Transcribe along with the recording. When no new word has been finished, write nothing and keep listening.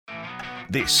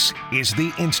This is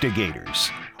The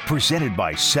Instigators, presented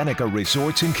by Seneca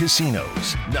Resorts and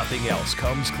Casinos. Nothing else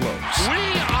comes close.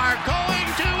 We are going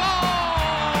to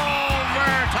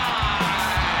overtime!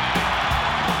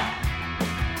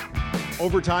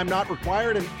 Overtime not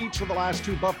required in each of the last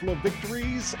two Buffalo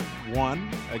victories.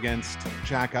 One against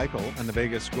Jack Eichel and the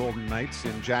Vegas Golden Knights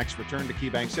in Jack's return to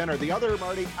KeyBank Center. The other,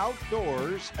 Marty,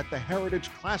 outdoors at the Heritage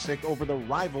Classic over the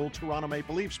rival Toronto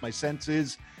Maple Leafs. My sense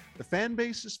is the fan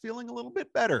base is feeling a little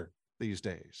bit better these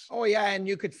days. Oh, yeah, and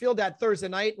you could feel that Thursday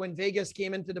night when Vegas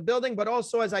came into the building, but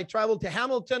also as I traveled to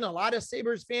Hamilton, a lot of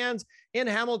Sabres fans in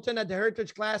Hamilton at the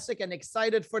Heritage Classic and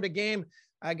excited for the game.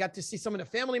 I got to see some of the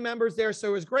family members there, so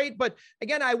it was great. But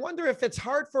again, I wonder if it's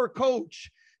hard for a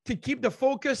coach to keep the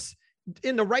focus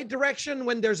in the right direction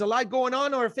when there's a lot going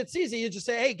on, or if it's easy, you just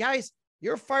say, hey, guys,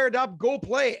 you're fired up, go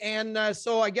play. And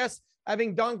so I guess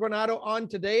having Don Granato on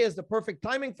today is the perfect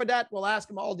timing for that. We'll ask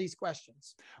him all these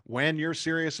questions. When you're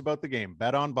serious about the game,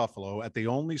 bet on Buffalo at the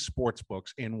only sports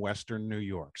books in Western New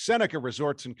York. Seneca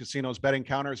Resorts and Casinos betting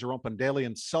counters are open daily,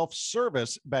 and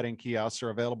self-service betting kiosks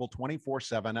are available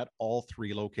 24/7 at all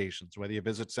three locations. Whether you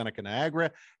visit Seneca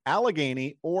Niagara,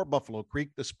 Allegheny, or Buffalo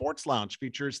Creek, the Sports Lounge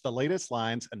features the latest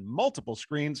lines and multiple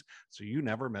screens, so you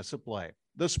never miss a play.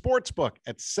 The Sportsbook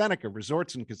at Seneca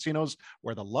Resorts and Casinos,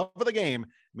 where the love of the game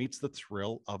meets the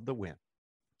thrill of the win.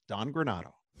 Don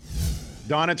Granato.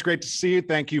 Don, it's great to see you.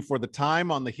 Thank you for the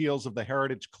time on the heels of the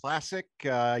Heritage Classic.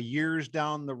 Years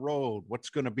down the road, what's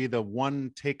going to be the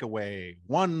one takeaway,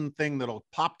 one thing that'll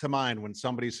pop to mind when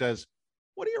somebody says,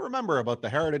 what do you remember about the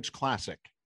Heritage Classic?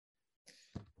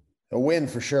 A win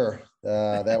for sure.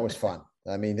 That was fun.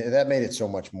 I mean, that made it so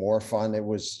much more fun.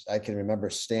 I can remember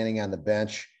standing on the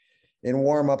bench in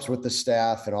warm-ups with the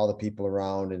staff and all the people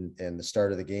around and the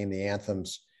start of the game, the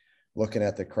anthems, looking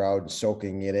at the crowd and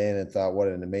soaking it in, and thought what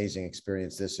an amazing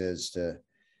experience this is to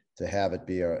have it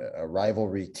be a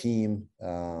rivalry team,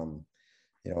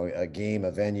 a game,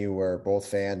 a venue where both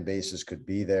fan bases could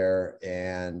be there,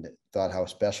 and thought how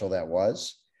special that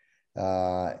was.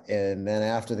 And then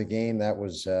after the game, that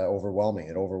was overwhelming.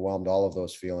 It overwhelmed all of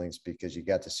those feelings because you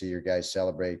got to see your guys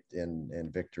celebrate in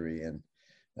victory, and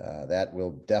that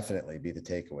will definitely be the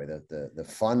takeaway, the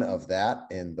fun of that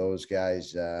and those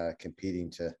guys competing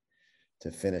to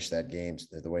finish that game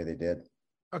the way they did.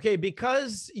 Okay,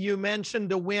 because you mentioned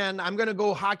the win, I'm going to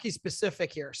go hockey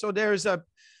specific here. So there's a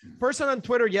person on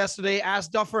Twitter yesterday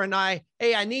asked Duffer and I,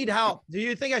 hey, I need help. Do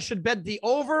you think I should bet the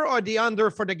over or the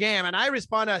under for the game? And I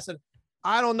responded, I said,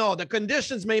 I don't know. The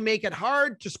conditions may make it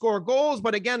hard to score goals,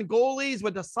 but again, goalies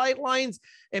with the sight lines,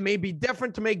 it may be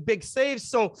different to make big saves.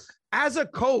 So as a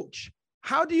coach,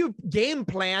 how do you game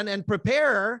plan and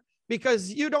prepare?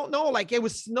 Because you don't know, like it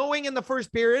was snowing in the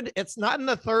first period. It's not in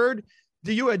the third.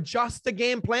 Do you adjust the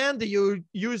game plan? Do you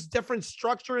use different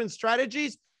structure and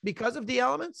strategies because of the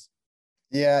elements?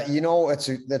 Yeah,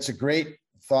 that's a great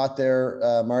thought there,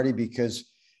 Marty,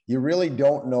 because you really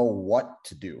don't know what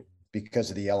to do because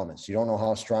of the elements. You don't know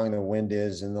how strong the wind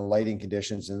is and the lighting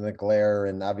conditions and the glare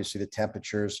and obviously the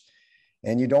temperatures.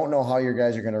 And you don't know how your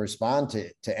guys are going to respond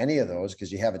to any of those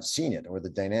because you haven't seen it, or the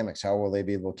dynamics. How will they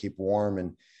be able to keep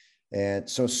warm? And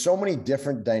so many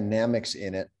different dynamics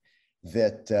in it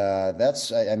that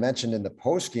I mentioned in the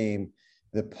post game,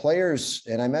 the players,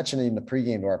 and I mentioned in the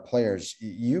pregame to our players,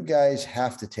 you guys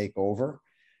have to take over.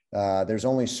 There's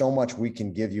only so much we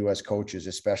can give you as coaches,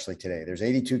 especially today. There's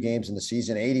 82 games in the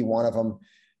season, 81 of them,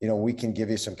 we can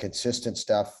give you some consistent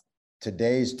stuff.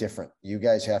 Today's different. You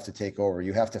guys have to take over.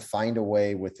 You have to find a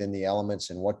way within the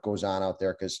elements and what goes on out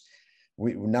there, because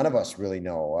none of us really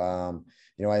know.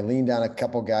 I leaned on a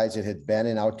couple guys that had been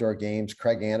in outdoor games.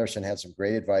 Craig Anderson had some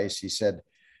great advice. He said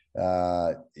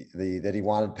that he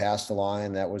wanted passed along,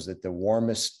 and that was that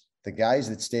the guys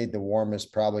that stayed the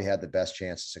warmest probably had the best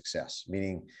chance of success,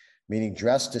 meaning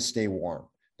dress to stay warm.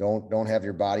 Don't have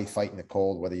your body fighting the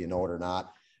cold, whether you know it or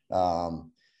not.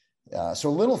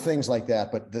 So little things like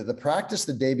that, but the practice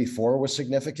the day before was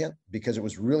significant because it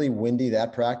was really windy,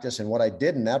 that practice. And what I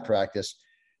did in that practice,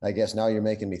 I guess now you're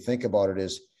making me think about it,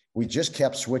 is we just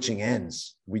kept switching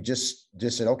ends. We just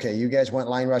said, okay, you guys went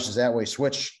line rushes that way,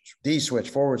 switch, D switch,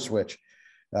 forward switch.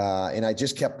 And I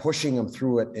just kept pushing them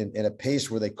through it in a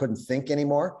pace where they couldn't think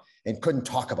anymore and couldn't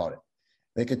talk about it.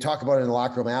 They could talk about it in the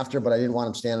locker room after, but I didn't want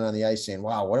them standing on the ice saying,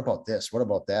 wow, what about this? What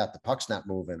about that? The puck's not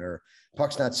moving, or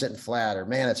puck's not sitting flat, or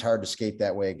man, it's hard to skate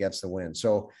that way against the wind.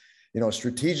 So,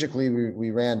 strategically,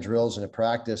 we ran drills in a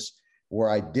practice where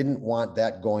I didn't want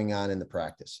that going on in the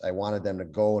practice. I wanted them to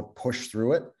go and push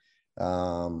through it.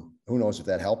 Who knows if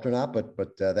that helped or not, but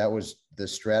that was the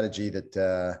strategy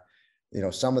that,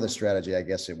 some of the strategy, I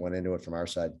guess, it went into it from our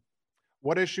side.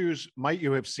 What issues might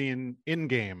you have seen in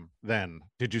game then?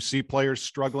 Did you see players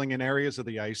struggling in areas of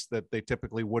the ice that they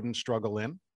typically wouldn't struggle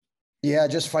in? Yeah,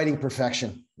 just fighting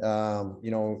perfection.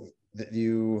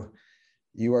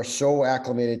 You are so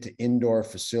acclimated to indoor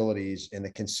facilities and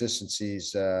the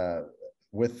consistencies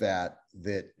with that,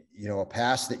 a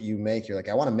pass that you make, you're like,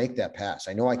 I want to make that pass.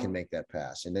 I know I can make that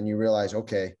pass. And then you realize,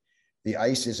 okay, the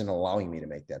ice isn't allowing me to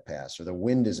make that pass, or the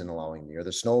wind isn't allowing me, or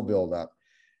the snow buildup.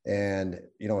 And,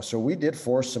 so we did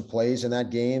force some plays in that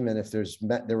game. And if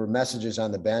there were messages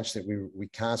on the bench that we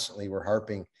constantly were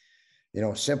harping,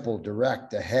 simple,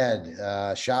 direct,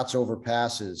 ahead, shots over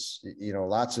passes,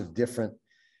 lots of different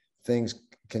things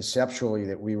conceptually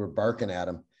that we were barking at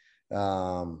them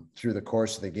through the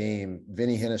course of the game.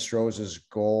 Vinny Hinostroza's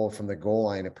goal from the goal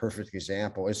line, a perfect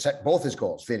example. It set both his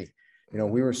goals, Vinny.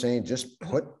 We were saying, just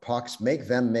put pucks, make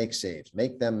them make saves,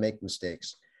 make them make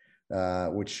mistakes,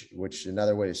 which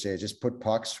another way to say it, just put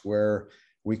pucks where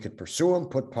we could pursue them,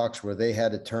 put pucks where they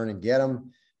had to turn and get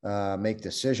them, make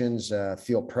decisions,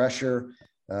 feel pressure.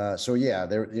 So yeah,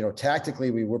 tactically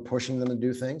we were pushing them to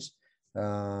do things.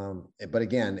 But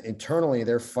again, internally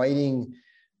they're fighting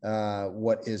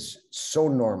what is so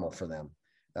normal for them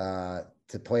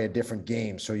to play a different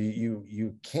game. So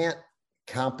you can't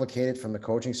complicate it from the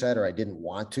coaching side, or I didn't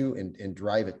want to and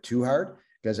drive it too hard,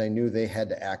 because I knew they had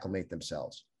to acclimate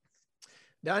themselves.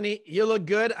 Donnie, you look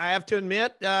good. I have to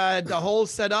admit, the whole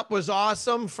setup was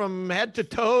awesome from head to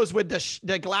toes, with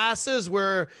the glasses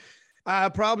were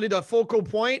probably the focal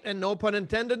point, and no pun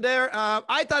intended there.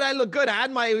 I thought I looked good. I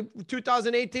had my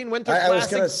 2018 Winter Classic I was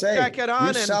going to say, jacket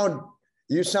on.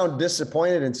 You sound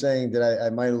disappointed in saying that I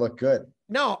might look good.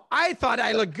 No, I thought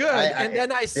I looked good. And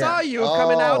then I saw you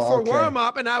coming out for warm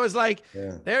up, and I was like,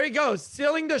 there he goes,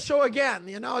 stealing the show again.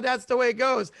 That's the way it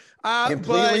goes.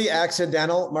 Completely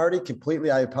accidental, Marty.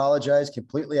 Completely. I apologize.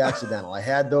 Completely accidental. I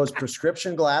had those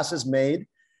prescription glasses made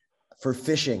for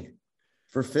fishing,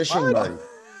 Marty.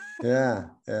 Yeah.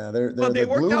 They're they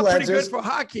worked blue out lenses, pretty good for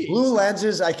hockey. Blue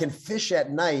lenses. I can fish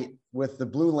at night with the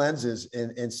blue lenses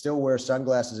and still wear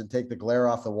sunglasses and take the glare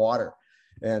off the water.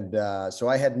 And so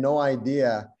I had no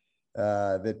idea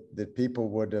that people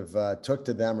would have took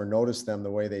to them or noticed them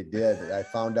the way they did. I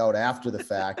found out after the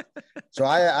fact. So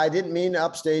I didn't mean to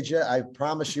upstage you. I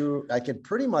promise you, I can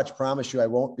pretty much promise you I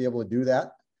won't be able to do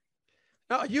that.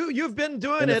 No, you've been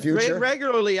doing it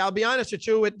regularly. I'll be honest with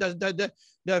you, with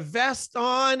the vest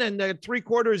on and the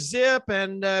 3/4 zip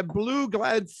and blue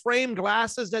frame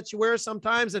glasses that you wear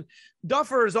sometimes. And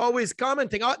Duffer is always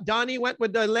commenting, "Oh, Donnie went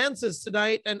with the lenses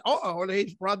tonight, and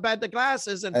he brought back the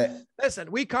glasses." And listen,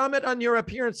 we comment on your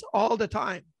appearance all the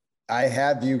time. I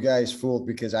have you guys fooled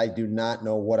because I do not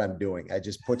know what I'm doing. I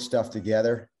just put stuff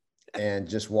together and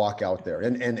just walk out there.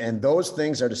 And those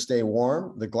things are to stay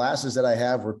warm. The glasses that I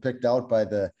have were picked out by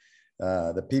the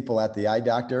people at the eye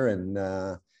doctor,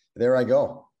 and there I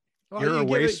go. Well, you're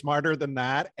way smarter than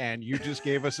that. And you just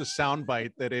gave us a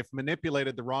soundbite that, if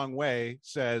manipulated the wrong way,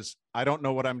 says, I don't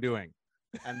know what I'm doing.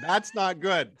 And that's not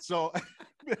good. So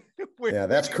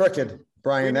that's crooked,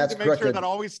 Brian. That's crooked. Make sure that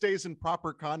always stays in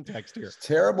proper context here. It's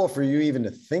terrible for you even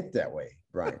to think that way,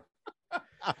 Brian.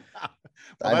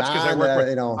 Well, that's because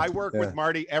I work with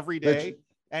Marty every day,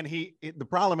 and the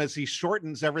problem is he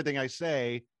shortens everything I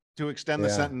say to extend the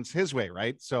sentence his way,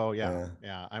 right? So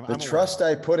I'm trust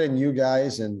I put in you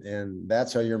guys, and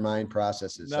that's how your mind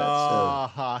processes.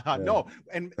 No,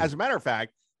 and as a matter of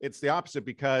fact, it's the opposite,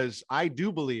 because I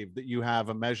do believe that you have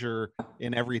a measure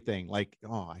in everything. Like,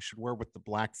 I should wear with the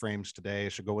black frames today. I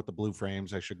should go with the blue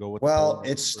frames. I should go with. Well,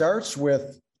 it starts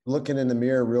with looking in the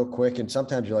mirror real quick, and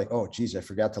sometimes you're like, oh geez, I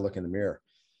forgot to look in the mirror.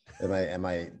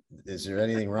 Is there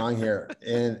anything wrong here?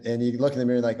 And you look in the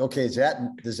mirror like, okay,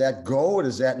 does that go?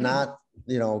 Does that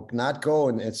not go?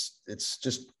 And it's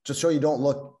just so you don't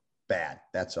look bad.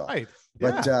 That's all. Right.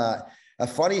 Yeah. But a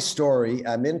funny story.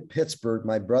 I'm in Pittsburgh.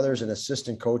 My brother's an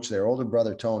assistant coach there, older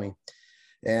brother, Tony.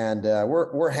 And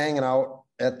we're hanging out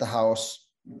at the house,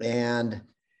 and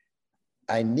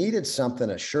I needed something,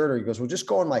 a shirt, or he goes, well, just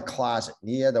go in my closet. And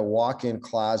he had a walk-in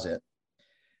closet.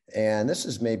 And this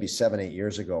is maybe 7-8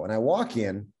 years ago. And I walk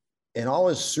in, and all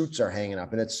his suits are hanging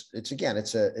up. And it's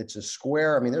a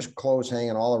square. I mean, there's clothes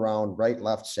hanging all around, right,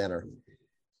 left, center.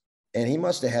 And he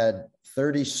must have had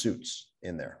 30 suits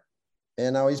in there.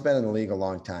 And now he's been in the league a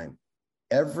long time.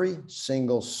 Every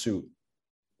single suit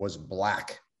was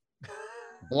black.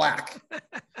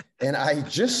 And I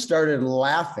just started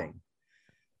laughing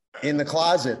in the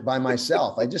closet by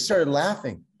myself. I just started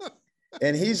laughing.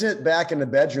 And he's back in the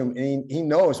bedroom, and he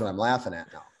knows what I'm laughing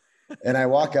at now. And I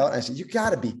walk out and I said, you got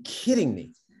to be kidding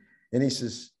me. And he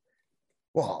says,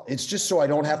 Well, it's just so I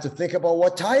don't have to think about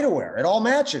what tie to wear. It all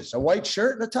matches, a white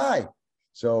shirt and a tie.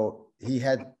 So he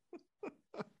had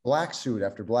black suit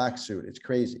after black suit. It's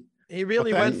crazy. He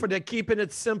really went for the keeping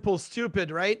it simple,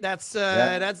 stupid, right? That's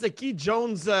the Keith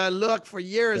Jones look for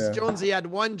years. Yeah. Jones, he had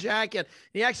one jacket.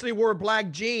 He actually wore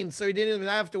black jeans, so he didn't even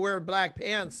have to wear black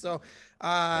pants. So,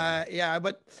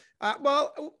 but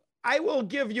well, I will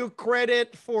give you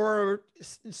credit for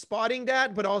spotting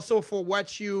that, but also for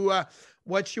what you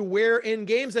wear in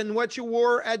games and what you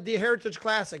wore at the Heritage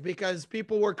Classic, because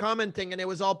people were commenting and it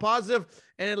was all positive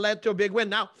and it led to a big win.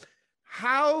 Now,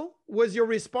 how was your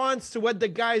response to what the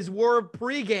guys wore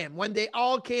pregame when they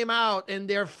all came out in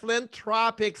their Flint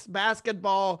Tropics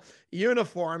basketball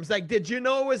uniforms? Like, did you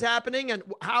know what was happening, and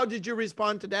how did you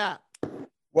respond to that?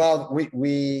 Well,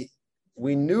 we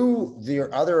knew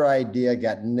the other idea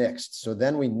got nixed. So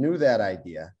then we knew that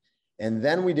idea, and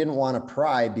then we didn't want to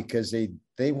pry because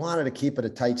they wanted to keep it a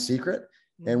tight secret,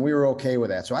 and we were okay with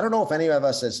that. So I don't know if any of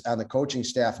us as on the coaching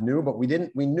staff knew, but we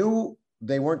knew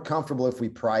they weren't comfortable if we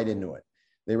pried into it.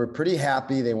 They were pretty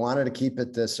happy. They wanted to keep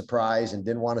it a surprise and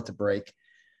didn't want it to break.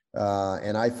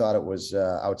 And I thought it was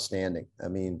outstanding. I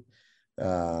mean,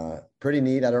 pretty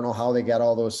neat. I don't know how they got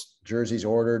all those jerseys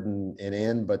ordered and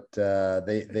in, but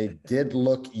they did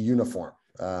look uniform,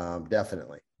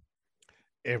 definitely.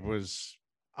 It was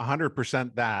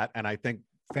 100% that. And I think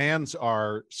fans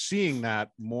are seeing that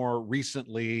more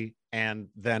recently and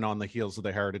then on the heels of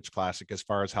the Heritage Classic as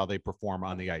far as how they perform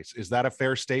on the ice. Is that a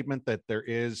fair statement, that there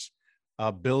is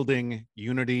building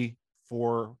unity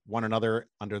for one another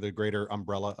under the greater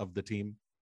umbrella of the team?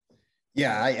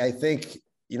 Yeah, I think,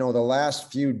 the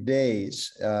last few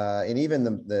days and even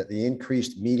the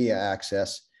increased media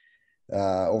access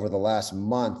over the last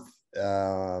month,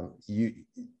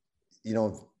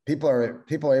 people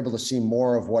are able to see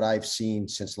more of what I've seen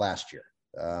since last year.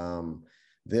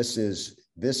 This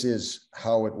is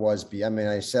how it was. I mean,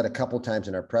 I said a couple of times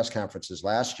in our press conferences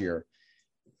last year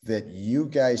that you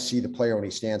guys see the player when he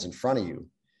stands in front of you.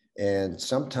 And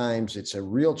sometimes it's a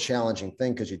real challenging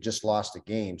thing because you just lost a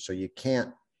game. So you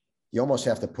almost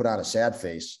have to put on a sad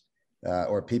face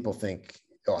or people think,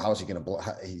 oh, how's he going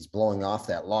to he's blowing off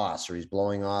that loss, or he's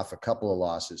blowing off a couple of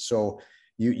losses. So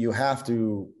you have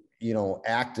to,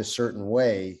 act a certain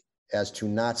way as to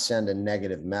not send a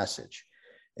negative message.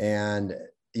 And,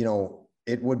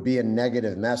 it would be a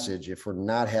negative message if we're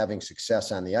not having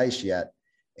success on the ice yet.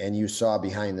 And you saw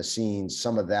behind the scenes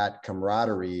some of that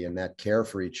camaraderie and that care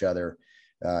for each other.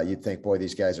 You'd think, boy,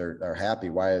 these guys are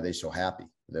happy. Why are they so happy?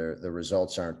 The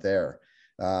results aren't there.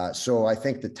 So I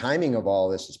think the timing of all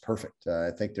this is perfect.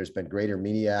 I think there's been greater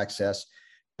media access,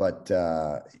 but,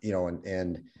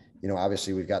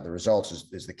 obviously we've got the results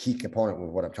is the key component of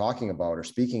what I'm talking about or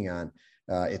speaking on.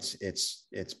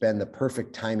 It's been the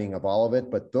perfect timing of all of it,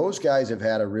 but those guys have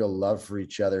had a real love for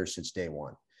each other since day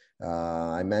one.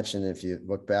 I mentioned, if you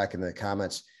look back in the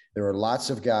comments, there were lots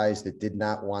of guys that did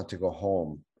not want to go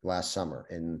home last summer.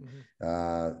 And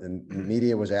the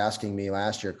media was asking me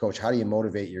last year, Coach, how do you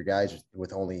motivate your guys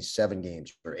with only 7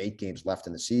 games or 8 games left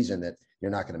in the season that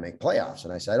you're not going to make playoffs?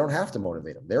 And I said, I don't have to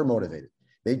motivate them. They're motivated.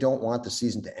 They don't want the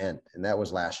season to end. And that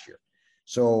was last year.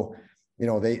 So,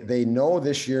 they know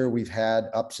this year we've had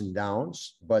ups and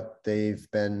downs, but they've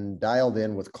been dialed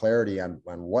in with clarity on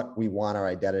what we want our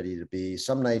identity to be.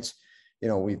 Some nights,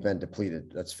 we've been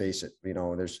depleted. Let's face it.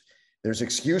 There's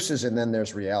excuses and then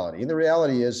there's reality. And the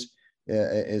reality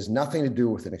is nothing to do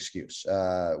with an excuse.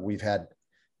 We've had,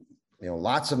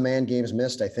 lots of man games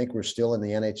missed. I think we're still in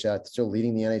the NHL, still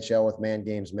leading the NHL with man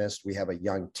games missed. We have a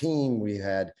young team. We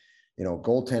had,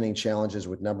 goaltending challenges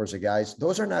with numbers of guys.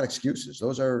 Those are not excuses.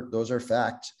 Those are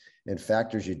facts and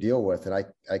factors you deal with. And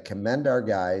I commend our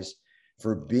guys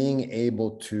for being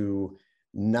able to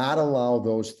not allow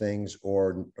those things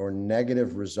or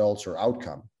negative results or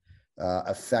outcome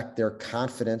affect their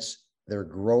confidence, their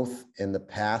growth in the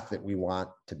path that we want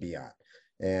to be on.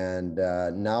 And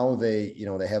now they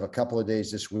have a couple of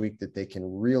days this week that they can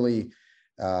really,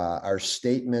 our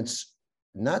statements,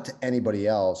 not to anybody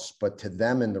else, but to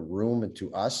them in the room and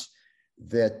to us,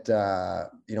 that,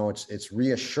 it's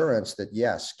reassurance that,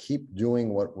 yes, keep doing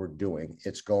what we're doing.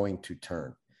 It's going to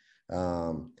turn.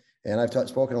 And I've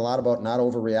spoken a lot about not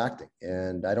overreacting.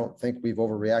 And I don't think we've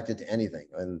overreacted to anything.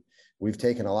 And we've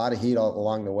taken a lot of heat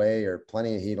along the way, or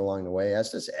plenty of heat along the way, as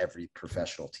does every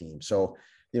professional team. So,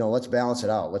 let's balance it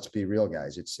out. Let's be real,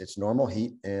 guys. It's normal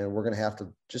heat, and we're going to have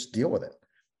to just deal with it.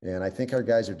 And I think our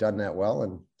guys have done that well.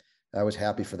 And I was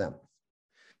happy for them.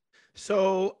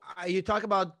 So you talk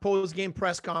about post-game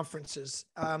press conferences.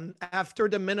 After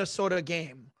the Minnesota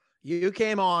game, you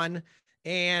came on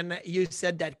and you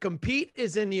said that compete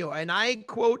is in you. And I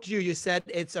quote you, you said,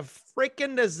 it's a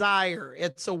freaking desire.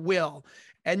 It's a will.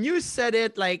 And you said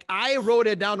it like I wrote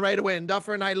it down right away. And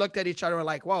Duffer and I looked at each other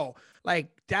like, whoa, like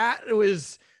that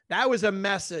was a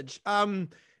message. And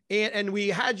we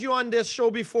had you on this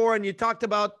show before, and you talked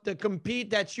about the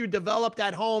compete that you developed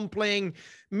at home, playing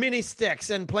mini sticks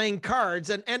and playing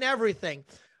cards and everything.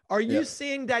 Are you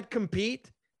seeing that compete,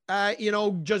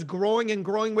 just growing and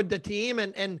growing with the team?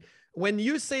 And when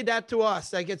you say that to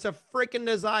us, like it's a freaking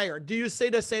desire, do you say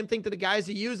the same thing to the guys?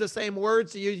 You use the same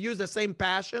words? Do you use the same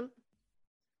passion?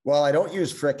 Well, I don't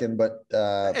use frickin', but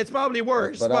it's probably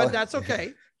worse, but that's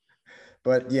okay.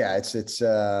 But yeah, it's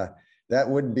that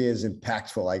wouldn't be as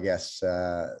impactful, I guess.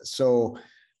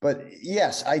 But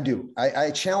yes, I do. I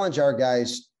challenge our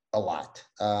guys a lot.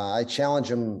 I challenge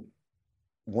them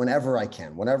whenever I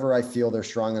can, whenever I feel they're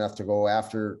strong enough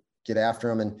to get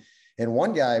after them. And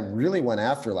one guy really went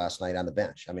after last night on the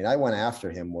bench. I mean, I went after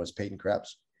him was Peyton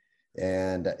Krebs,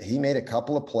 and he made a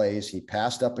couple of plays. He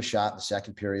passed up a shot in the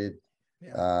second period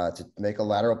to make a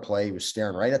lateral play. He was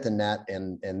staring right at the net,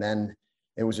 and then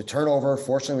it was a turnover.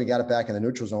 Fortunately, we got it back in the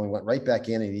neutral zone. We went right back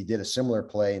in, and he did a similar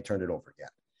play and turned it over again.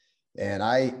 And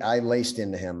I laced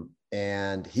into him,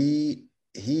 and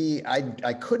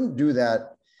I couldn't do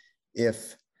that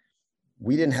if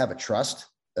we didn't have a trust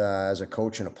as a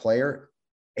coach and a player,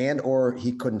 or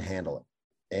he couldn't handle it.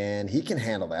 And he can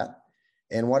handle that.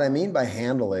 And what I mean by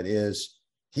handle it is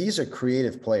he's a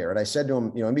creative player. And I said to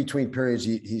him, in between periods,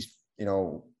 we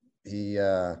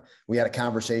had a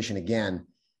conversation again,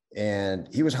 and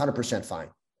he was 100% fine.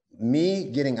 Me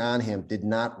getting on him did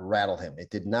not rattle him. It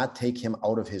did not take him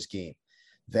out of his game.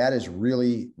 That is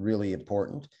really, really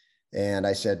important. And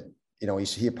I said,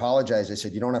 he apologized. I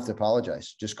said, you don't have to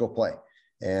apologize. Just go play.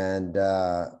 And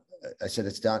I said,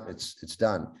 it's done. It's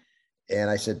done. And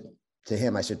I said to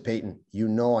him, I said, Peyton,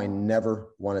 I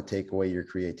never want to take away your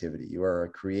creativity. You are a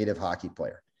creative hockey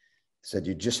player. I said,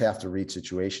 you just have to read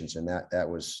situations. And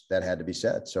that had to be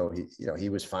said. So he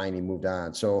was fine. He moved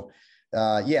on. So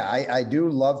I do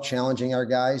love challenging our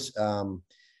guys.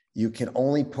 You can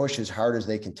only push as hard as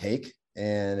they can take.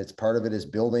 And it's part of it is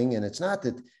building. And it's not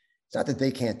that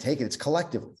they can't take it. It's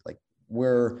collectively like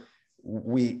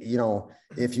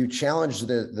if you challenge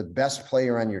the best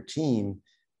player on your team,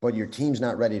 but your team's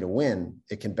not ready to win,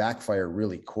 it can backfire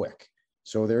really quick.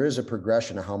 So there is a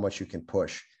progression of how much you can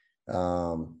push.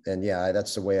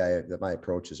 That's the way my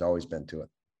approach has always been to it.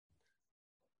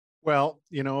 Well,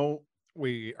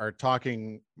 we are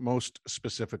talking most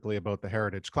specifically about the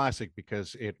Heritage Classic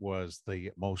because it was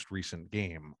the most recent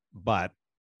game, but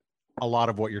a lot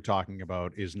of what you're talking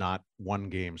about is not one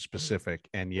game specific.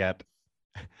 And yet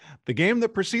the game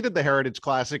that preceded the Heritage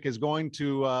Classic is going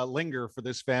to linger for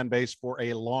this fan base for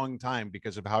a long time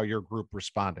because of how your group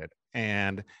responded.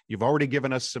 And you've already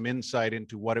given us some insight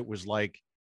into what it was like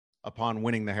upon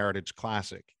winning the Heritage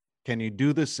Classic. Can you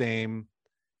do the same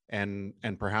and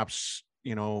perhaps,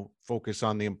 focus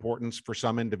on the importance for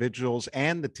some individuals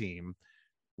and the team,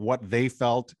 what they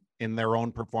felt in their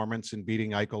own performance in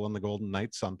beating Eichel and the Golden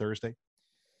Knights on Thursday?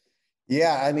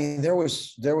 Yeah, I mean, there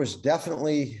was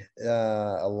definitely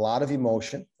a lot of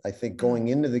emotion. I think going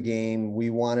into the game, we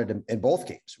wanted to, in both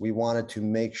games, we wanted to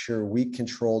make sure we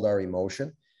controlled our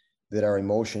emotion, that our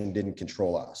emotion didn't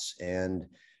control us. And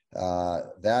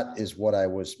that is what I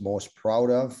was most proud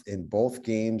of. In both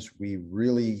games, we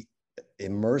really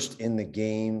immersed in the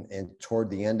game, and toward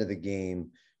the end of the game,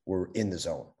 we're in the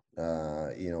zone.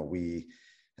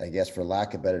 I guess for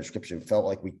lack of better description, felt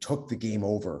like we took the game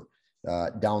over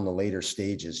down the later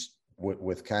stages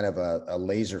with kind of a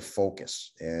laser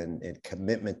focus and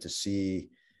commitment to see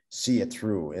it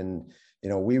through. And,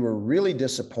 we were really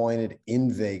disappointed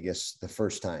in Vegas the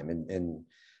first time. And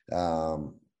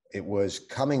it was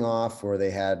coming off where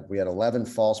we had 11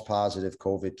 false positive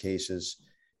COVID cases.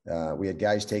 We had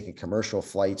guys taking commercial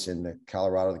flights in the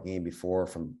Colorado the game before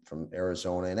from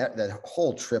Arizona. And that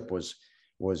whole trip was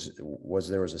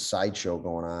there was a sideshow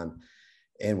going on.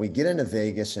 And we get into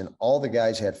Vegas, and all the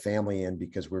guys had family in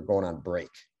because we're going on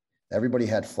break. Everybody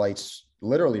had flights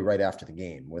literally right after the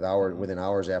game, within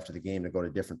hours after the game, to go to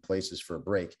different places for a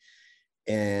break.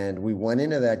 And we went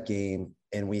into that game,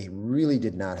 and we really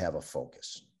did not have a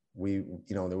focus. There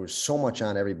was so much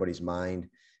on everybody's mind.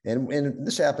 And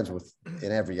this happens I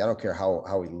don't care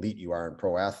how elite you are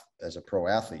as a pro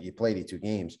athlete, you play 82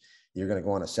 games, you're going to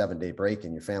go on a 7-day break,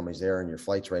 and your family's there, and your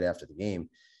flight's right after the game.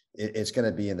 It's going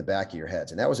to be in the back of your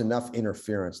heads. And that was enough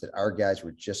interference that our guys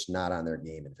were just not on their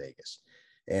game in Vegas.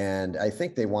 And I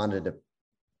think they wanted to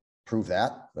prove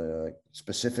that,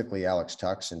 specifically Alex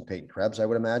Tuchs and Peyton Krebs, I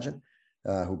would imagine,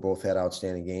 who both had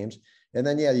outstanding games. And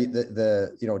then,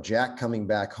 yeah, Jack coming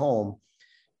back home,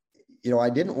 I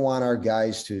didn't want our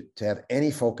guys to have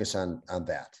any focus on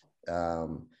that.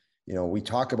 We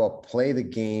talk about play the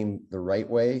game the right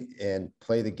way and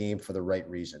play the game for the right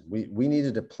reason. We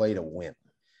needed to play to win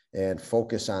and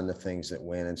focus on the things that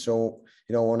win. And so,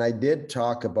 when I did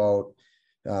talk about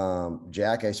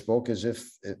Jack, I spoke as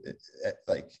if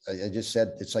like I just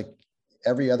said, it's like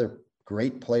every other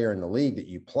great player in the league that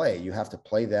you have to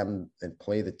play them and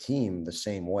play the team the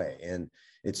same way. And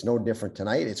it's no different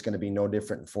tonight. It's going to be no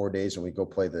different in 4 days when we go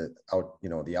play the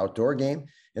outdoor game.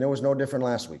 And it was no different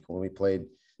last week when we played,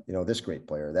 this great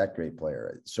player, that great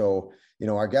player. So,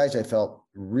 our guys, I felt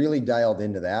really dialed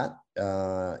into that.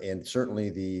 And certainly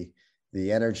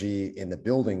the energy in the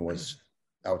building was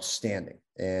outstanding.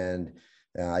 And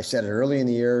I said it early in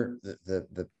the year,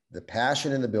 the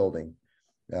passion in the building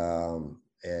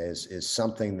is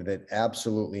something that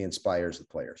absolutely inspires the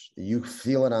players. You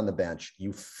feel it on the bench.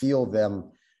 You feel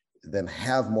them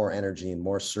have more energy and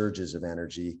more surges of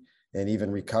energy and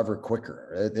even recover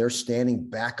quicker. They're standing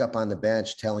back up on the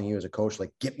bench telling you as a coach,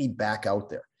 like, get me back out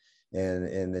there.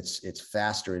 And it's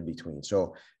faster in between.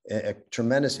 So a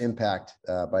tremendous impact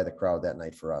by the crowd that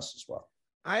night for us as well.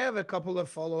 I have a couple of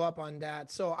follow-up on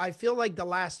that. So I feel like the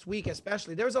last week,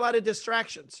 especially, there was a lot of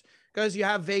distractions because you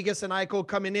have Vegas and Eichel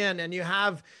coming in, and you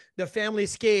have the family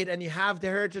skate, and you have the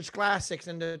Heritage Classics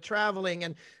and the traveling,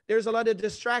 and there's a lot of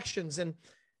distractions. And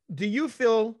do you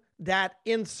feel that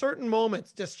in certain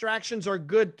moments, distractions are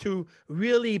good to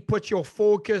really put your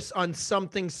focus on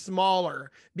something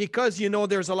smaller because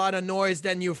there's a lot of noise,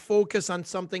 then you focus on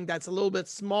something that's a little bit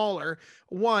smaller,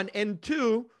 one. And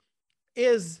two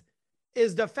is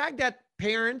the fact that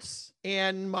parents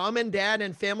and mom and dad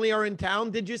and family are in town.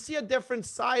 Did you see a different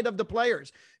side of the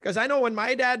players? Because I know when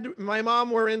my dad, my mom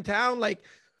were in town,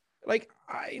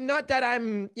 not that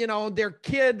I'm, their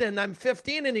kid and I'm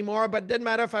 15 anymore, but it didn't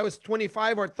matter if I was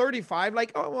 25 or 35,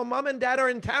 mom and dad are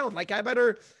in town. I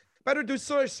better do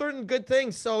certain good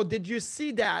things. So did you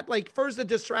see that? First the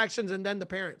distractions and then the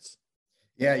parents?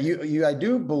 Yeah, I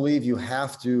do believe you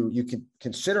can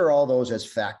consider all those as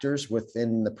factors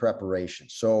within the preparation.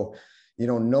 So,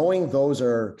 knowing those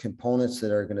are components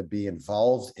that are going to be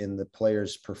involved in the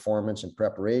player's performance and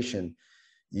preparation,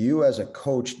 you as a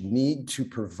coach need to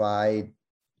provide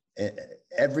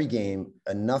every game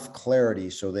enough clarity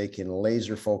so they can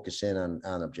laser focus in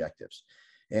on objectives.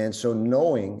 And so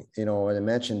knowing, and I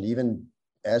mentioned even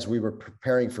as we were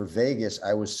preparing for Vegas,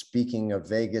 I was speaking of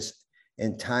Vegas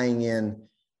and tying in,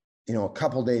 a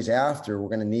couple days after, we're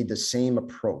going to need the same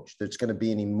approach. There's going to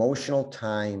be an emotional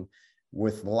time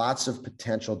with lots of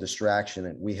potential distraction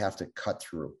that we have to cut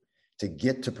through to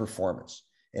get to performance.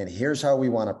 And here's how we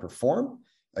want to perform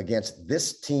against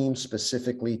this team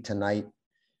specifically tonight.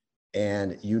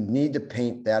 And you need to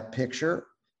paint that picture,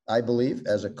 I believe,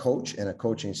 as a coach and a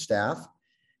coaching staff,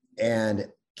 and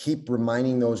keep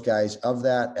reminding those guys of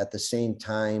that at the same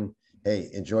time. Hey,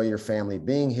 enjoy your family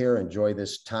being here. Enjoy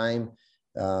this time.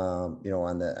 On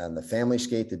the family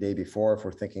skate the day before, if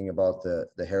we're thinking about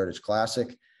the Heritage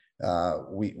Classic,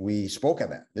 we spoke of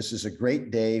that. This is a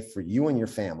great day for you and your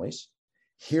families.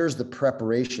 Here's the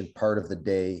preparation part of the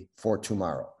day for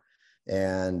tomorrow.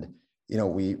 And,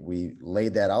 we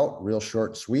laid that out real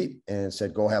short and sweet and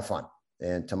said, go have fun.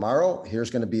 And tomorrow, here's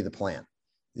going to be the plan.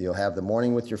 You'll have the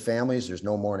morning with your families. There's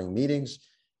no morning meetings.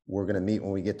 We're going to meet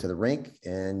when we get to the rink,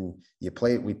 and we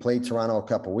played Toronto a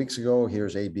couple of weeks ago.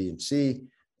 Here's A, B, and C.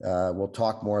 We'll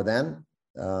talk more then,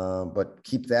 but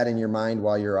keep that in your mind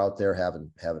while you're out there having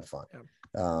fun.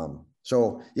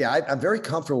 Yeah. I'm very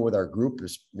comfortable with our group,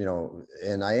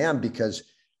 and I am, because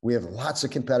we have lots of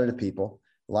competitive people,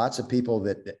 lots of people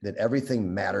that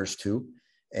everything matters to,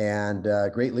 and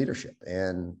great leadership.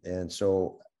 And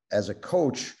so as a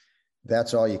coach,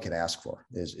 that's all you can ask for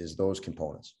is those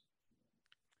components.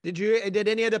 Did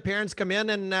any of the parents come in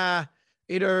and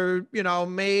either,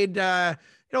 made,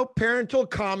 parental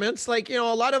comments, a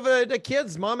lot of the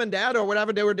kids, mom and dad or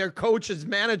whatever, they were their coaches,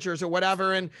 managers or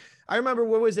whatever. And I remember,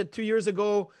 what was it, 2 years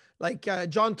ago,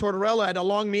 John Tortorella had a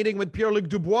long meeting with Pierre-Luc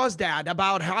Dubois' dad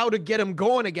about how to get him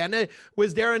going again.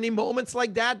 Was there any moments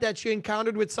like that you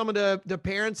encountered with some of the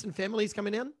parents and families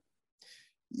coming in?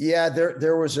 Yeah,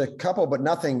 there was a couple, but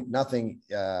nothing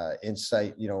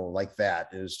insight, like that.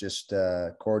 It was just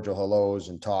cordial hellos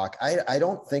and talk. I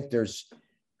don't think there's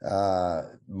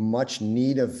much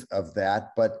need of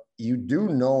that, but you do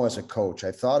know as a coach,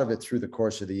 I thought of it through the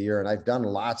course of the year, and I've done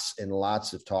lots and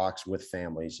lots of talks with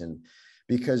families, and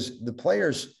because we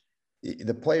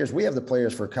have the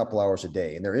players for a couple hours a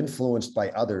day, and they're influenced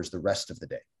by others the rest of the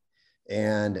day.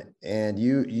 And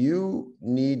you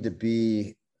need to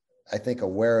be, I think,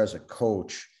 aware as a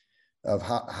coach of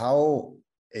how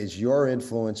is your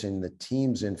influence and the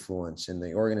team's influence and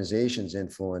the organization's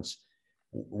influence,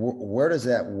 where does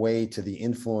that weigh to the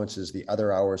influences the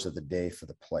other hours of the day for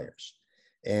the players?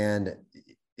 And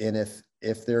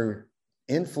if they're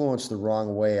influenced the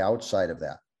wrong way outside of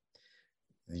that,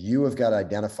 you have got to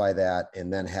identify that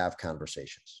and then have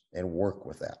conversations and work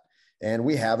with that. And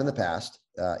we have in the past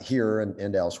here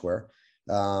and elsewhere,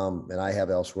 and I have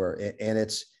elsewhere. And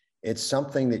it's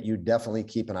something that you definitely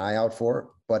keep an eye out for.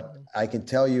 But I can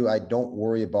tell you, I don't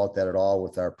worry about that at all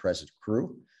with our present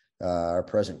crew, our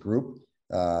present group.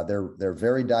 They're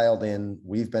very dialed in.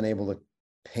 We've been able to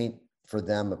paint for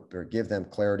them or give them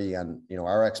clarity on,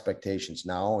 our expectations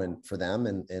now and for them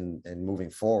and moving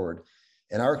forward,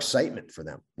 and our excitement for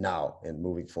them now and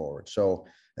moving forward. So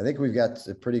I think we've got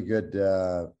a pretty good,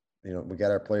 we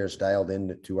got our players dialed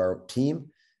in to our team.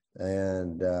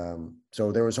 And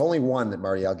so there was only one that,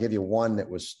 Marty, I'll give you one that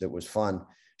was fun.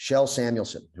 Shell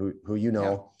Samuelson, who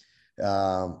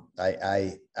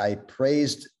I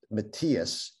praised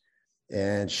Matthias,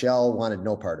 and Shell wanted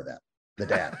no part of that. The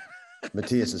dad,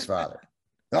 Matthias's father.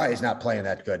 Oh, he's not playing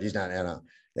that good. He's not,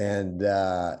 and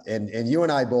you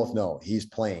and I both know he's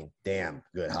playing damn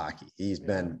good hockey. He's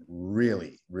been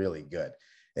really, really good.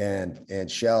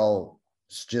 And Shell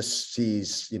just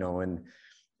sees,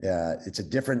 it's a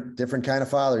different kind of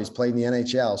father. He's played in the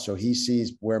NHL. So he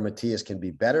sees where Matthias can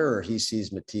be better, or he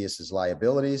sees Matthias's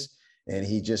liabilities, and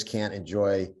he just can't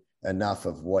enjoy enough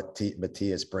of what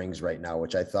Matthias brings right now,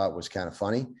 which I thought was kind of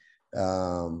funny.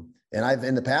 And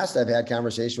in the past, I've had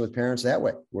conversations with parents that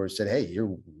way, where it said, hey,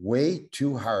 you're way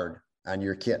too hard on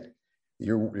your kid.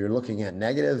 You're looking at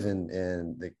negative,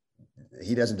 and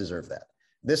he doesn't deserve that.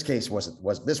 This case wasn't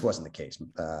the case.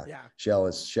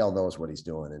 Shell knows what he's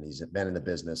doing, and he's been in the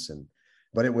business,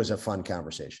 but it was a fun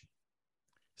conversation.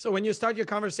 So when you start your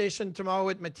conversation tomorrow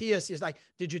with Matthias, he's like,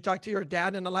 did you talk to your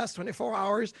dad in the last 24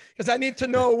 hours? Because I need to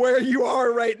know where you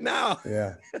are right now.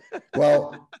 Yeah.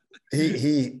 Well,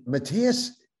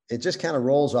 Matthias, it just kind of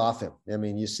rolls off him. I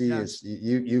mean, you see,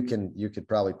 you could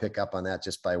probably pick up on that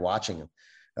just by watching him.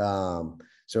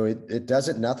 So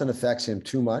nothing affects him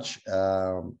too much.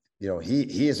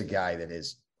 He is a guy that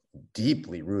is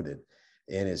deeply rooted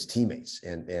in his teammates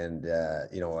and a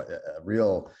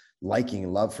real liking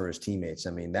and love for his teammates.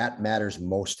 I mean, that matters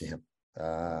most to him,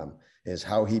 is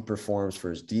how he performs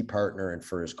for his D partner and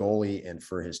for his goalie and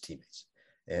for his teammates.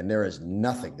 And there is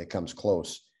nothing that comes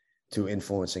close to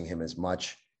influencing him as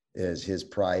much as his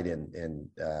pride in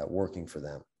working for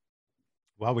them.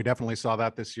 Well, we definitely saw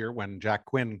that this year when Jack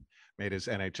Quinn made his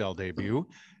NHL debut.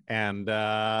 And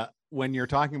when you're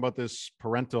talking about this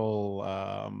parental,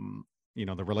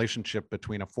 the relationship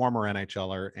between a former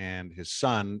NHLer and his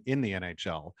son in the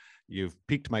NHL, you've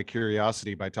piqued my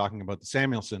curiosity by talking about the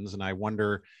Samuelsons. And I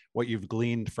wonder what you've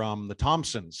gleaned from the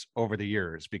Thompsons over the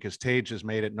years, because Tage has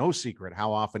made it no secret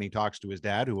how often he talks to his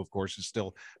dad, who of course is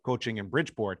still coaching in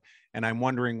Bridgeport. And I'm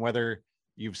wondering whether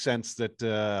you've sensed that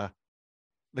the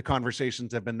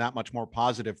conversations have been that much more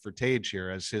positive for Tage here,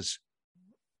 as his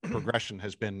progression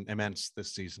has been immense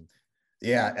this season.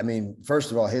 Yeah. I mean,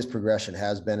 first of all, his progression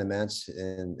has been immense,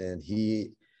 and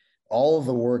all of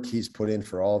the work he's put in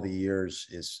for all the years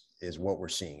is what we're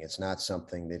seeing. It's not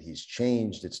something that he's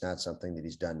changed. It's not something that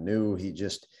he's done new.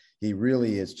 He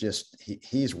really is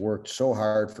he's worked so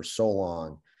hard for so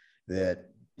long that,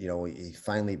 he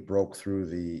finally broke through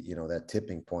that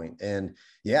tipping point. And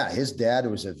yeah, his dad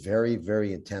was a very,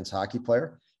 very intense hockey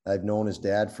player. I've known his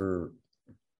dad for,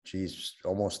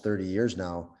 almost 30 years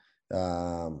now.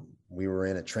 We were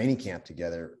in a training camp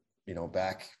together,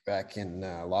 back in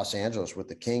Los Angeles with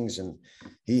the Kings, and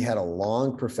he had a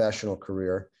long professional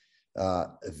career, a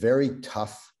very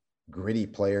tough, gritty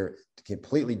player,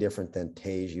 completely different than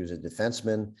Tage. He was a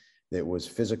defenseman that was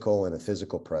physical and a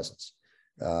physical presence.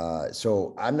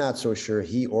 So I'm not so sure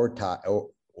he or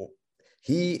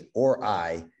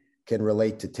I can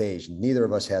relate to Tage. Neither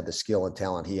of us had the skill and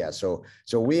talent he has. So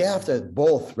we have to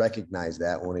both recognize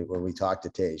that when we talk to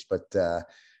Tage. But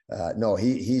no,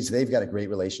 they've got a great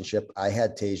relationship. I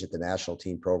had Tage at the national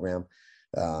team program.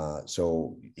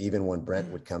 So even when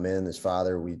Brent would come in, his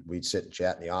father, we'd sit and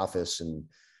chat in the office and,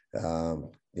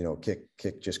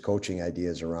 kick just coaching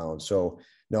ideas around. So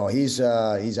no,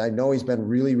 I know he's been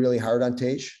really, really hard on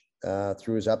Tage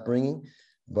through his upbringing,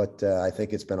 but I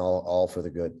think it's been all for the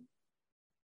good.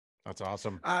 That's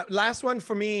awesome. Last one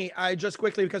for me, just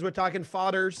quickly, because we're talking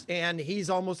fathers, and he's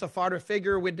almost a father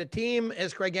figure with the team,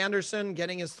 is Craig Anderson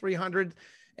getting his 300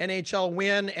 NHL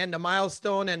win and the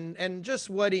milestone, and just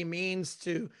what he means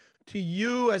to to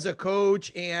you as a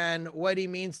coach and what he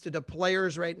means to the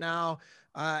players right now,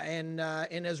 and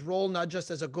in his role, not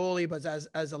just as a goalie, but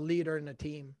as a leader in the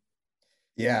team?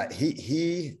 Yeah,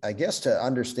 he I guess to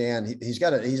understand, he's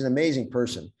an amazing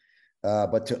person,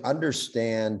 but to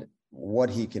understand what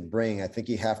he can bring, I think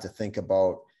you have to think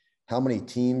about how many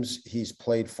teams he's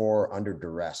played for under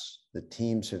duress. The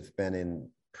teams have been in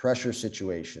pressure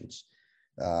situations,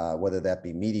 whether that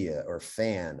be media or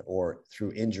fan or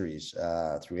through injuries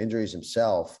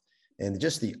himself, and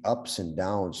just the ups and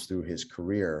downs through his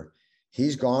career.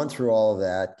 He's gone through all of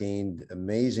that, gained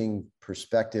amazing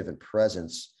perspective and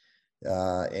presence,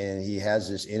 and he has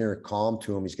this inner calm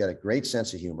to him. He's got a great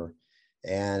sense of humor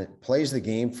and plays the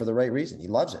game for the right reason. He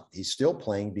loves it. He's still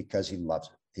playing because he loves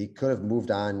it. He could have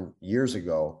moved on years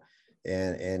ago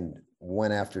and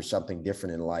went after something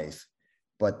different in life,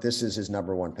 but this is his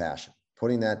number one passion,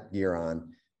 putting that gear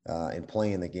on and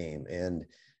playing the game. And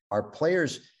our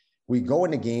players, we go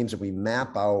into games and we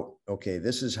map out, okay,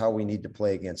 this is how we need to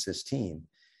play against this team.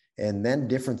 And then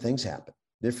different things happen,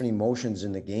 different emotions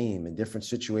in the game, and different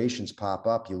situations pop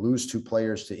up. You lose 2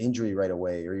 players to injury right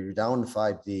away, or you're down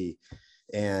 5D.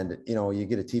 And, you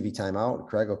get a TV timeout, and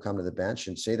Craig will come to the bench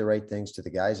and say the right things to the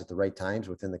guys at the right times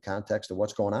within the context of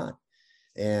what's going on.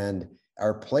 And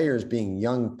our players, being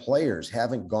young players,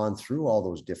 haven't gone through all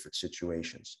those different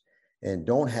situations and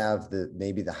don't have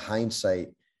maybe the hindsight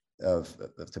of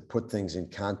to put things in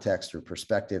context or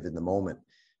perspective in the moment.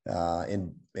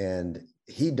 And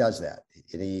he does that.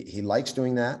 He likes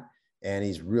doing that, and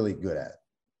he's really good at it.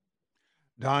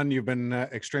 Don, you've been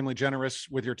extremely generous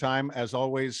with your time. As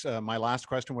always, my last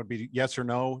question would be yes or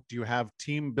no. Do you have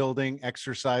team building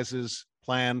exercises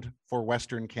planned for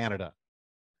Western Canada?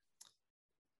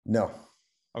 No.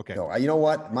 Okay. No, you know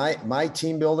what? My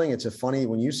team building, it's funny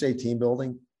when you say team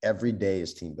building, every day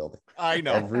is team building. I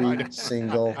know. Every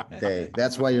single day.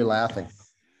 That's why you're laughing.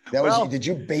 Did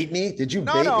you bait me? Did you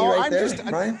bait me right there,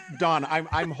 Brian? Don,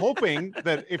 I'm hoping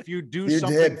that if you do you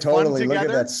something did, totally. fun together,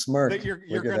 look at that smirk. that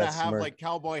you're going to have like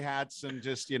cowboy hats and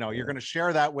just, you're going to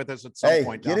share that with us at some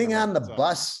point. Getting on the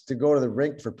bus to go to the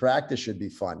rink for practice should be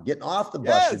fun. Getting off the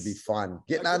bus should be fun.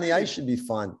 Getting on the ice should be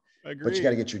fun. Agreed. But you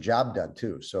got to get your job done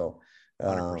too. So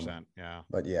 100%. Yeah.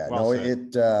 But yeah, well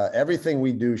everything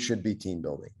we do should be team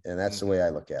building. And that's the way I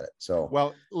look at it. So,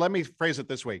 well, let me phrase it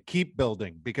this way. Keep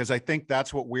building, because I think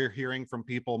that's what we're hearing from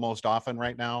people most often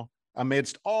right now.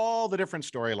 Amidst all the different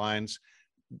storylines,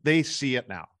 they see it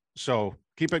now. So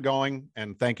keep it going.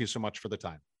 And thank you so much for the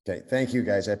time. Okay. Thank you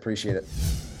guys. I appreciate it.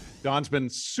 Don's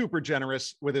been super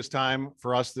generous with his time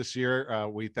for us this year.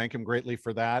 We thank him greatly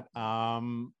for that.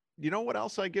 You know what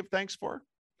else I give thanks for?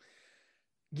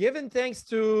 Giving thanks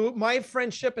to my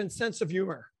friendship and sense of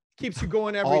humor. Keeps you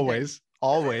going every day.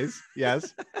 Always.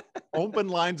 Yes. Open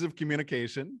lines of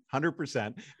communication,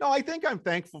 100%. No, I think I'm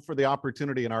thankful for the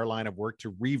opportunity in our line of work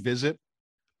to revisit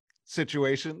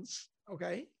situations.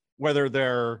 Okay. Whether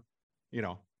they're,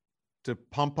 to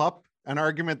pump up an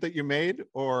argument that you made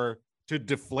or to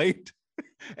deflate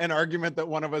an argument that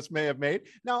one of us may have made.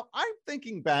 Now, I'm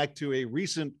thinking back to a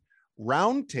recent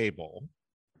roundtable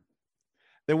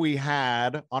that we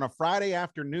had on a Friday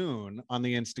afternoon on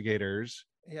the Instigators.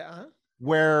 Yeah.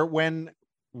 Where when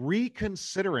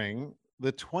reconsidering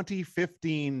the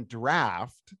 2015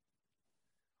 draft,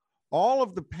 all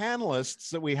of the panelists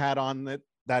that we had on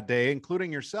that day,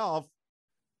 including yourself,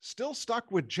 still stuck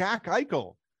with Jack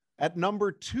Eichel at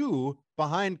number 2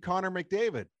 behind Connor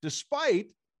McDavid, despite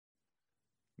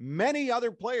many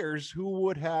other players who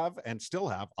would have, and still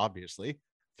have, obviously,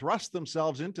 thrust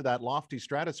themselves into that lofty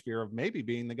stratosphere of maybe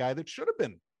being the guy that should have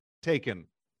been taken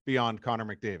beyond Connor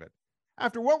McDavid.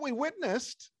 After what we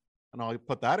witnessed, and I'll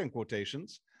put that in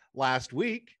quotations, last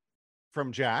week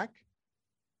from Jack,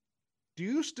 do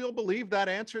you still believe that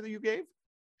answer that you gave?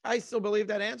 I still believe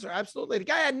that answer. Absolutely. The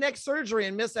guy had neck surgery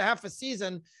and missed a half a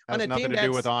season on a team nothing to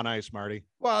do with on ice, Marty.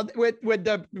 Well, with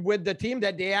the team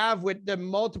that they have, with the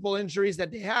multiple injuries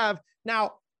that they have.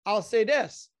 Now, I'll say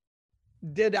this.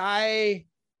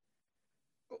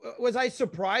 Was I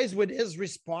surprised with his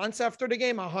response after the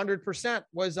game? 100%.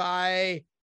 Was I?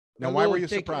 Now, why were you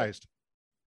surprised?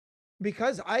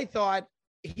 Because I thought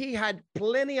he had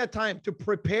plenty of time to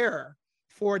prepare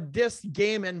for this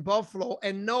game in Buffalo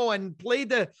and know and play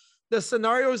the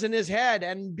scenarios in his head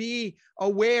and be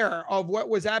aware of what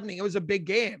was happening. It was a big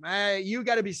game. You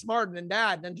got to be smarter than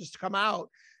that than just come out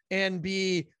and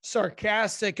be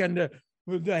sarcastic and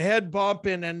the head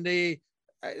bumping and the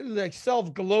like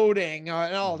self-gloating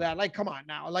and all that. Like, come on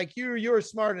now. Like you're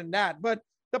smarter than that. But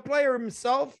the player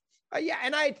himself, yeah.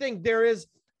 And I think there is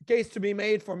case to be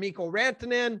made for Mikko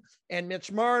Rantanen and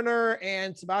Mitch Marner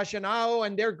and Sebastian Aho,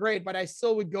 and they're great, but I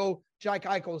still would go Jack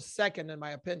Eichel second, in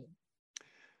my opinion.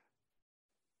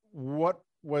 What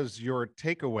was your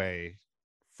takeaway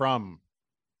from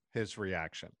his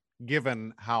reaction,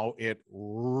 given how it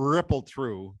rippled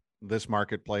through this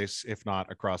marketplace, if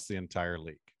not across the entire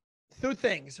league? Two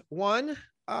things. One,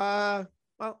 well,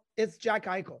 it's Jack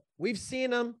Eichel. We've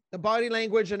seen him, the body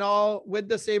language and all with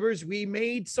the Sabres. We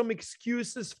made some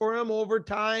excuses for him over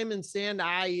time and saying,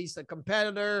 he's a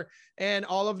competitor and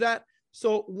all of that.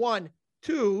 So one.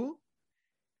 Two,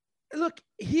 look,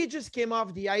 he just came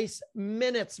off the ice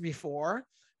minutes before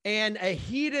and a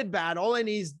heated battle, and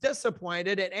he's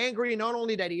disappointed and angry, not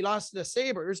only that he lost to the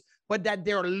Sabres, but that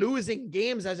they're losing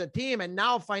games as a team and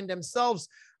now find themselves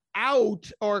out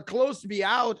or close to be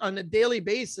out on a daily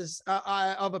basis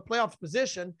of a playoff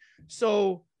position.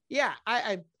 So yeah,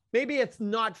 I maybe it's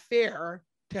not fair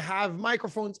to have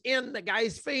microphones in the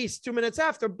guy's face 2 minutes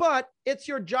after, but it's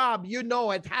your job. You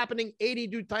know, it's happening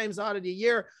 82 times out of the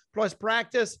year plus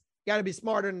practice. Got to be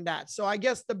smarter than that. So I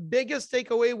guess the biggest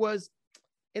takeaway was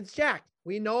it's Jack.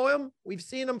 We know him. We've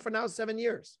seen him for now 7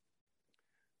 years.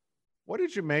 What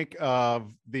did you make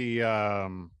of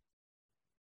the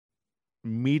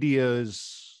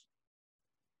media's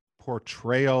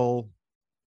portrayal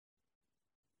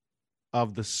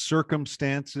of the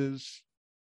circumstances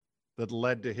that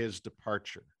led to his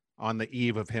departure on the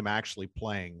eve of him actually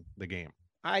playing the game?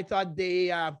 I thought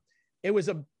it was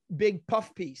a big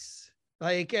puff piece.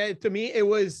 Like to me, it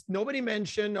was nobody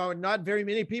mentioned, or not very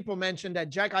many people mentioned, that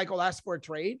Jack Eichel asked for a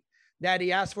trade, that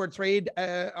he asked for a trade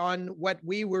on what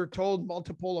we were told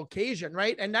multiple occasion,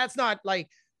 right? And that's not like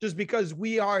just because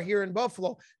we are here in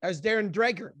Buffalo. That's Darren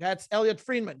Dreger, that's Elliot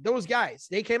Friedman. Those guys,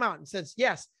 they came out and said,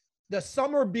 yes, the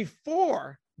summer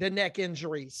before the neck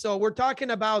injury. So we're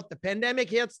talking about the pandemic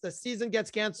hits, the season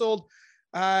gets canceled.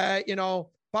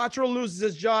 Patro loses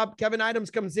his job. Kevin Adams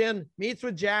comes in, meets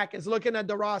with Jack, is looking at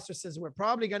the roster, says, we're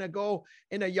probably going to go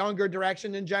in a younger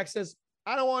direction. And Jack says,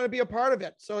 I don't want to be a part of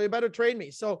it, so you better trade me.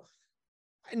 So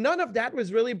none of that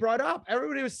was really brought up.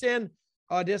 Everybody was saying,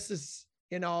 oh, this is,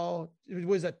 it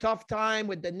was a tough time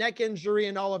with the neck injury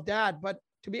and all of that. But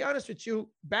to be honest with you,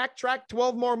 backtrack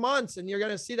 12 more months and you're going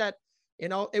to see that,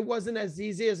 it wasn't as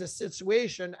easy as a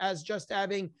situation as just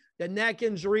having the neck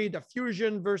injury, the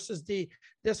fusion versus the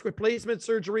disc replacement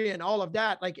surgery and all of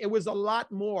that. Like, it was a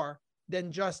lot more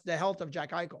than just the health of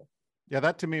Jack Eichel. Yeah,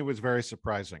 that to me was very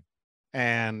surprising.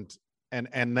 And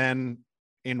then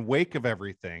in wake of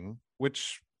everything,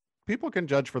 which people can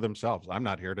judge for themselves, I'm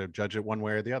not here to judge it one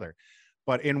way or the other,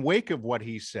 but in wake of what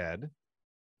he said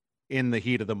in the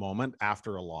heat of the moment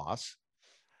after a loss,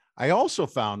 I also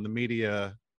found the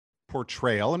media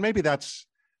portrayal, and maybe that's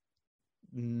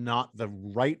not the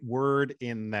right word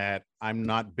in that I'm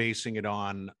not basing it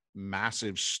on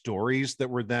massive stories that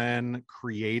were then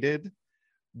created,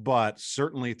 but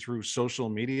certainly through social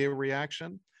media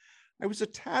reaction, I was a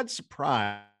tad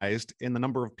surprised in the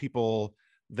number of people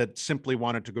that simply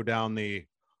wanted to go down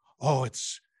oh,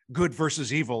 it's good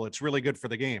versus evil, it's really good for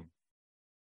the game.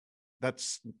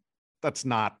 That's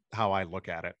not how I look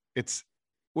at it.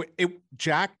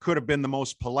 Jack could have been the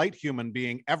most polite human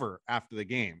being ever after the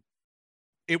game.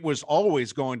 It was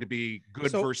always going to be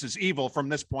good versus evil from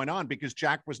this point on, because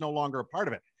Jack was no longer a part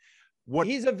of it.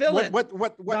 He's a villain. What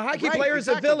the hockey player is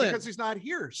a villain because he's not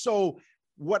here. So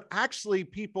what actually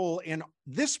people in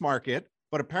this market,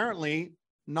 but apparently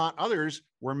not others,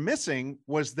 were missing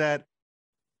was that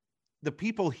the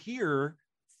people here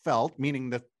felt, meaning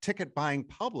the ticket buying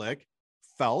public,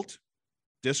 felt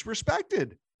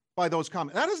disrespected by those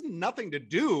comments. That has nothing to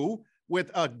do with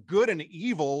a good and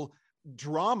evil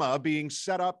drama being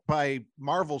set up by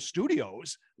Marvel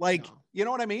Studios. Like, no. You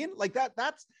know what I mean? Like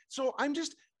that's, so I'm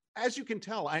just, as you can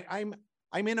tell, I'm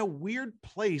in a weird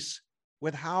place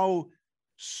with how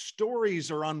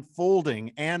stories are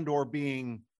unfolding and or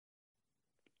being,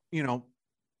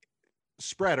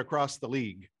 spread across the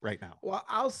league right now. Well,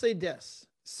 I'll say this.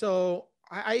 So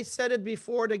I said it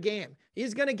before the game.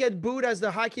 He's going to get booed as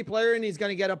the hockey player, and he's going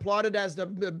to get applauded as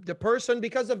the person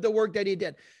because of the work that he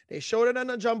did. They showed it on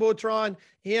the Jumbotron,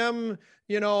 him,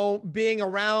 being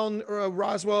around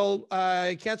Roswell,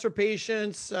 cancer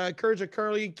patients, Courage of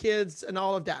Curly kids, and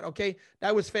all of that. Okay.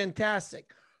 That was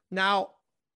fantastic. Now,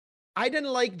 I didn't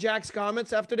like Jack's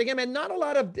comments after the game, and not a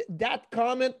lot of that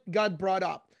comment got brought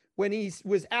up. When he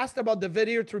was asked about the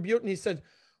video tribute, and he said,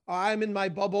 I'm in my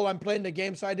bubble, I'm playing the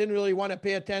game, so I didn't really want to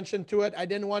pay attention to it. I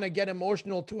didn't want to get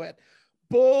emotional to it.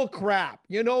 Bull crap.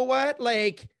 You know what?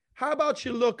 Like, how about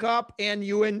you look up and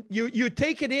you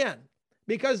take it in,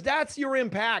 because that's your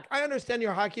impact. I understand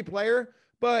you're a hockey player,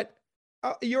 but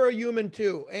you're a human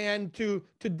too. And to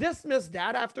dismiss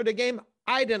that after the game,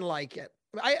 I didn't like it.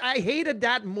 I hated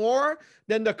that more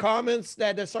than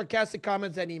the sarcastic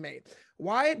comments that he made.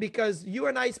 Why? Because you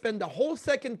and I spent the whole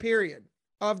second period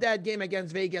of that game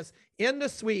against Vegas in the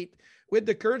suite with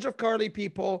the Courage of Carly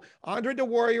people. Andre the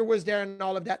Warrior was there and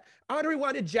all of that. Andre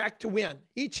wanted Jack to win.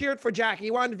 He cheered for Jack. He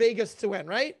wanted Vegas to win,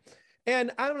 right?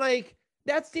 And I'm like,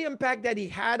 that's the impact that he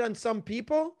had on some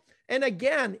people. And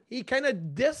again, he kind of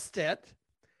dissed it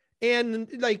and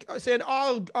like said,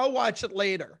 I'll watch it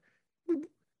later.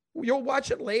 You'll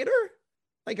watch it later?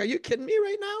 Like, are you kidding me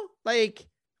right now? Like,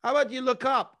 how about you look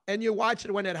up and you watch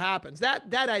it when it happens? That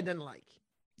I didn't like.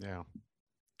 Yeah.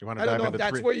 You want to I don't know if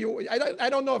that's where you. I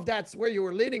don't know if that's where you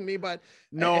were leading me, but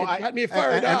no, it got me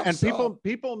fired up. And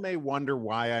people may wonder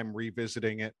why I'm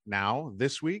revisiting it now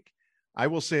this week. I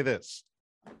will say this: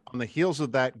 on the heels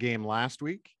of that game last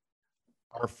week,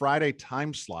 our Friday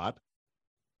time slot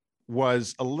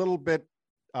was a little bit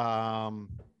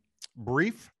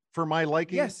brief for my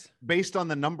liking, yes, based on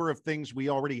the number of things we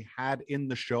already had in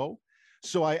the show.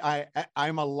 So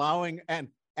I'm allowing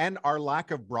and our lack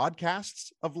of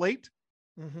broadcasts of late.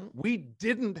 Mm-hmm. We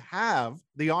didn't have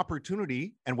the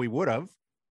opportunity, and we would have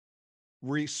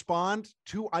respond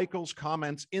to Eichel's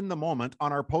comments in the moment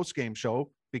on our post-game show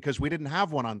because we didn't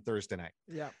have one on Thursday night.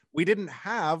 Yeah. We didn't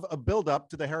have a build-up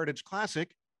to the Heritage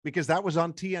Classic because that was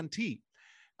on TNT.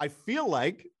 I feel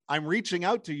like I'm reaching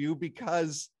out to you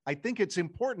because I think it's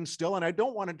important still, and I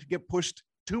don't want it to get pushed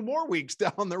 2 more weeks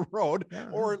down the road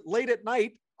or late at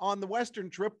night on the Western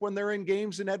trip when they're in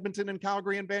games in Edmonton and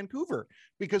Calgary and Vancouver,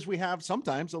 because we have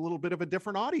sometimes a little bit of a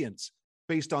different audience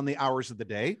based on the hours of the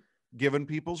day, given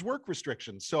people's work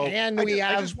restrictions. So I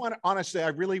just want to, honestly, I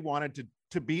really wanted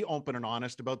to be open and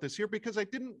honest about this here because I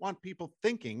didn't want people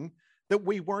thinking that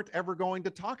we weren't ever going to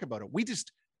talk about it. We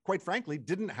just, quite frankly,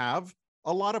 didn't have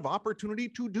a lot of opportunity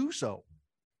to do so.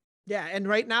 Yeah. And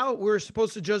right now we're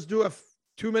supposed to just do a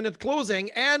 2-minute closing,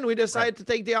 and we decided to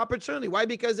take the opportunity. Why?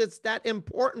 Because it's that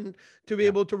important to be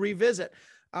able to revisit.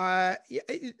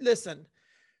 Listen,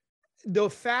 the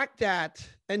fact that,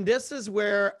 and this is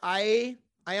where I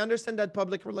understand that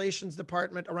public relations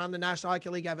department around the National Hockey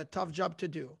League have a tough job to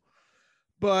do,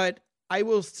 but I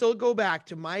will still go back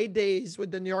to my days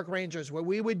with the New York Rangers where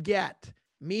we would get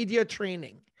media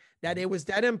training, that it was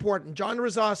that important. John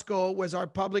Rosasco was our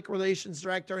public relations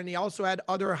director, and he also had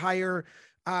other higher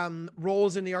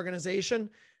roles in the organization.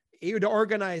 He would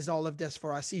organize all of this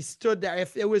for us. He stood there.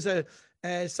 If it was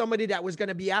somebody that was going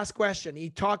to be asked question,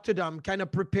 he talked to them, kind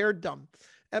of prepared them,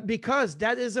 because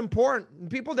that is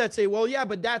important. People that say, well, yeah,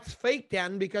 but that's fake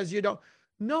then because you don't.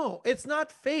 No, it's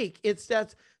not fake. It's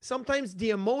that sometimes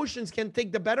the emotions can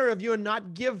take the better of you and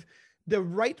not give the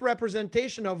right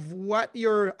representation of what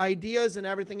your ideas and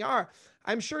everything are.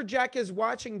 I'm sure Jack is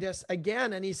watching this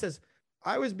again and he says,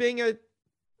 I was being a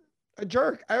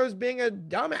jerk. I was being a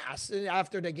dumbass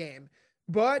after the game.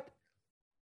 But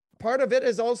part of it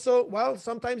is also, well,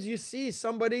 sometimes you see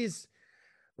somebody's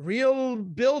real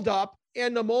buildup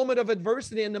in the moment of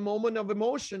adversity, in the moment of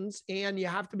emotions, and you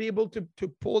have to be able to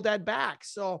pull that back.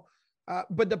 So,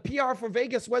 but the PR for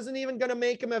Vegas wasn't even going to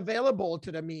make him available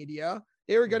to the media.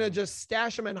 They were going to just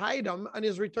stash him and hide him on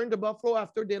his return to Buffalo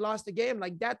after they lost the game.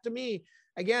 Like that, to me,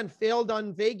 again, failed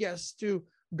on Vegas to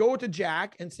go to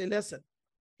Jack and say, listen,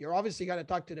 you're obviously going to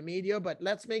talk to the media, but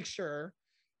let's make sure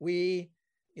we,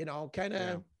 kind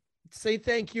of say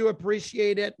thank you,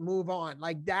 appreciate it, move on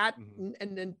like that.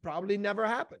 And then probably never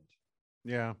happened.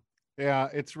 Yeah. Yeah.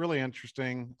 It's really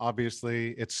interesting.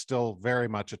 Obviously it's still very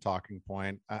much a talking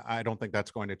point. I don't think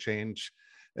that's going to change.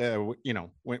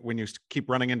 When you keep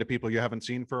running into people you haven't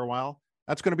seen for a while,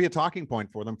 that's going to be a talking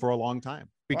point for them for a long time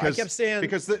because I kept saying,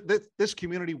 because this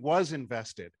community was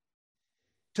invested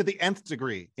to the nth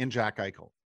degree in Jack Eichel.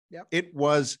 Yep. It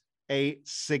was a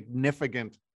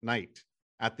significant night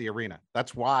at the arena.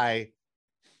 That's why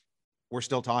we're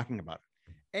still talking about it.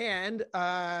 And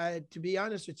to be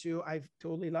honest with you, I've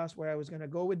totally lost where I was going to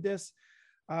go with this.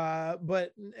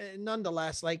 But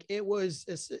nonetheless, like it was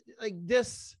like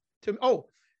this to,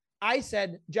 I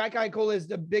said Jack Eichel is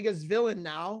the biggest villain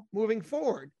now moving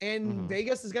forward. And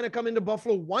Vegas is going to come into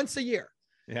Buffalo once a year.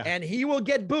 Yeah. And he will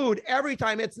get booed every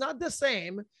time. It's not the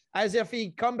same as if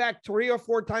he come back 3 or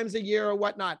 4 times a year or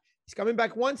whatnot. He's coming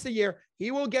back once a year.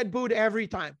 He will get booed every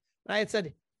time. And I had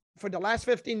said for the last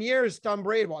 15 years,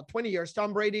 20 years,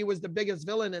 Tom Brady was the biggest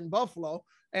villain in Buffalo.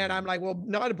 And I'm like, well,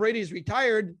 now that Brady's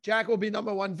retired, Jack will be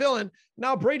 #1 villain.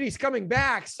 Now Brady's coming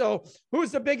back. So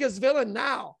who's the biggest villain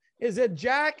now? Is it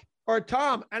Jack or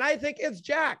Tom? And I think it's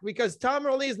Jack because Tom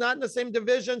really is not in the same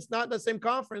divisions, not in the same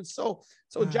conference. So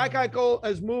Jack Eichel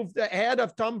has moved ahead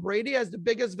of Tom Brady as the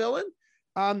biggest villain.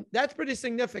 That's pretty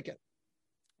significant.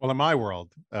 Well, in my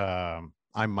world,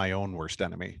 I'm my own worst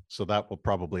enemy. So that will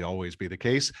probably always be the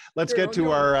case. Let's get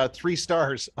to our 3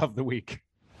 stars of the week.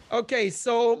 Okay,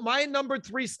 so my number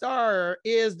 3 star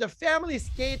is the family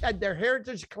skate at their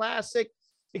Heritage Classic,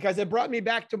 because it brought me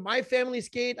back to my family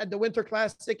skate at the Winter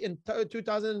Classic in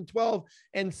 2012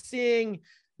 and seeing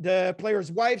the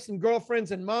players' wives and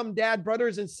girlfriends and mom, dad,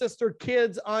 brothers and sister,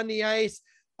 kids on the ice.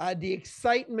 The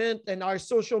excitement, and our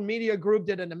social media group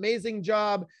did an amazing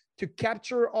job to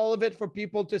capture all of it for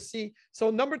people to see. So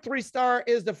number 3 star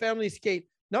is the family skate.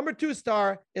 Number 2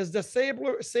 star is the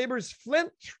Sabres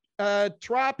Flint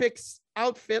Tropics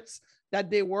outfits that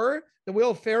they were, the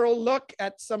Will Ferrell look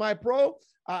at semi-pro.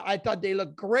 I thought they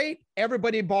looked great.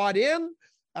 Everybody bought in.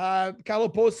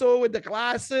 Calaposo with the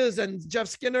glasses and Jeff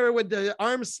Skinner with the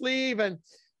arm sleeve and,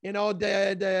 you know,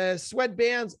 the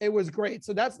sweatbands. It was great.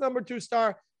 So that's number 2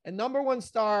 star. And number 1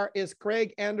 star is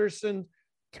Craig Anderson,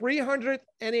 300th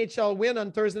NHL win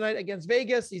on Thursday night against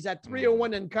Vegas. He's at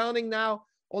 301 and counting now.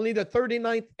 Only the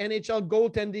 39th NHL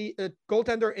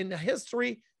goaltender in the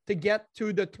history to get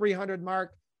to the 300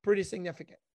 mark. Pretty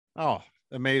significant. Oh,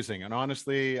 amazing. And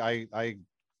honestly, I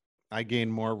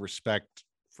gain more respect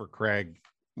for Craig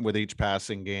with each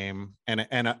passing game.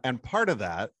 And part of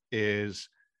that is,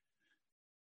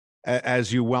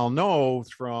 as you well know,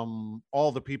 from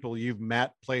all the people you've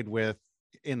met, played with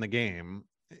in the game,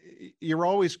 you're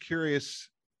always curious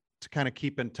to kind of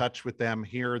keep in touch with them,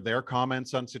 hear their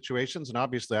comments on situations. And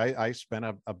obviously I spent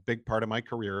a big part of my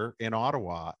career in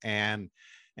Ottawa, and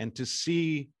to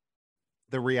see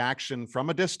the reaction from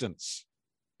a distance,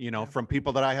 you know, from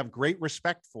people that I have great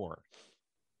respect for,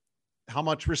 how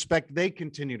much respect they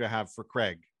continue to have for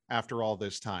Craig after all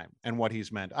this time and what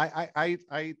he's meant. I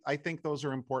think those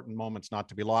are important moments not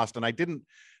to be lost. And I didn't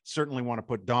certainly want to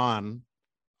put Don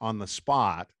on the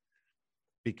spot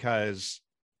because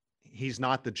he's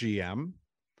not the GM,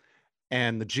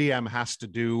 and the GM has to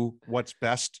do what's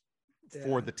best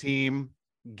for the team,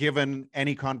 given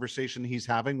any conversation he's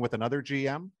having with another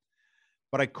GM.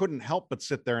 But I couldn't help but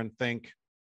sit there and think,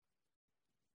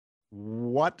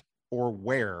 what or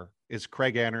where is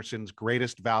Craig Anderson's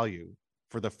greatest value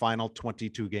for the final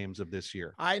 22 games of this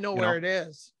year? I know where it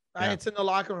is. Yeah. It's in the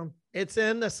locker room. It's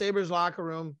in the Sabres locker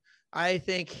room. I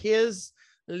think his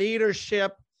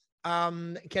leadership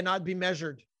cannot be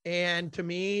measured. And to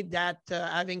me, that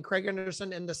having Craig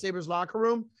Anderson in the Sabres locker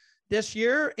room this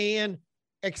year and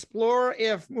explore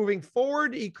if moving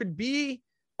forward, he could be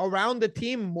around the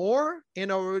team more, you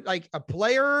know, like a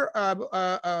player,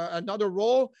 another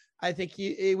role. I think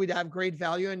he would have great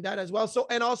value in that as well. So,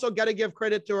 and also got to give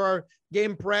credit to our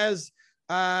game press,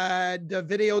 the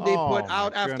video they put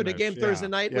out after the game Thursday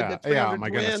night with the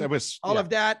 300 win, it was all of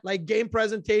that, like game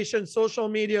presentation, social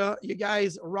media. You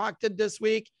guys rocked it this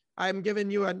week. I'm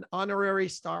giving you an honorary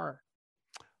star.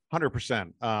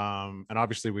 100%. And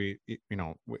obviously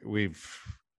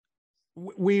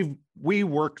we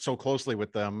work so closely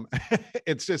with them.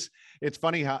 It's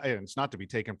funny how, and it's not to be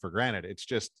taken for granted. It's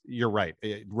just, you're right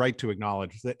to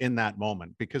acknowledge that in that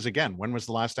moment, because again, when was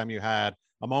the last time you had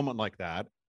a moment like that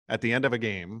at the end of a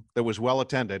game that was well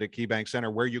attended at KeyBank Center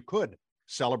where you could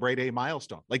celebrate a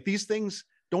milestone? Like, these things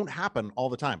don't happen all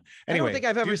the time. Anyway, I don't think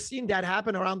I've ever seen that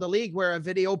happen around the league, where a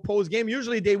video post game,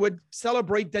 usually they would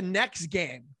celebrate the next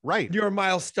game, right? Your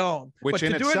milestone, which but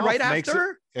in to do itself it right makes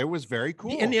after, it was very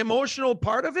cool. And the emotional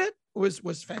part of it was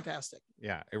fantastic.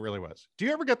 Yeah, it really was. Do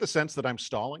you ever get the sense that I'm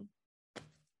stalling?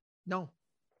 No,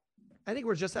 I think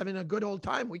we're just having a good old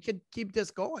time. We could keep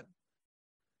this going.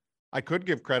 I could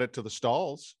give credit to the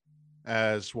stalls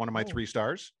as one of my 3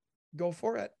 stars. Go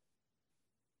for it.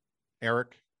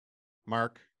 Eric,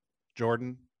 Mark,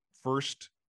 Jordan, first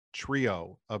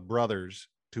trio of brothers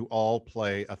to all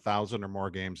play 1,000 or more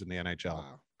games in the NHL.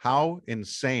 Wow. How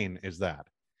insane is that?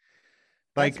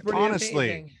 Like, honestly,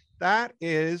 amazing. That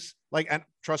is like, and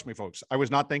trust me, folks, I was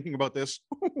not thinking about this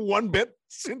one bit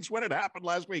since when it happened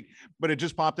last week, but it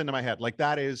just popped into my head. Like,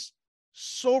 that is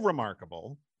so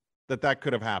remarkable that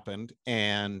could have happened,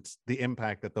 and the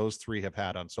impact that those 3 have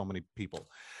had on so many people.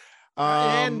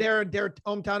 And their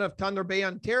hometown of Thunder Bay,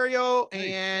 Ontario.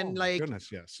 And goodness,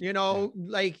 yes. You know,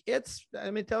 like, it's,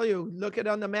 let me tell you, look it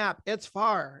on the map. It's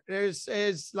far.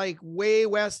 It's like way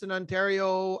west in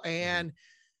Ontario. And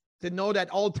to know that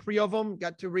all 3 of them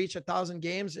got to reach 1,000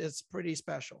 games, it's pretty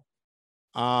special.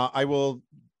 I will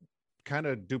kind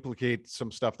of duplicate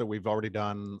some stuff that we've already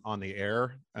done on the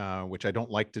air, which I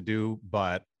don't like to do,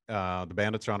 but the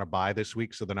Bandits are on a bye this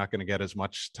week, so they're not going to get as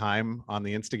much time on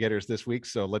the Instigators this week.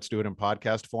 So let's do it in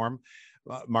podcast form.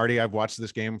 Marty, I've watched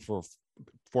this game for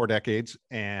 4 decades,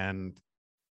 and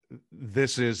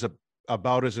this is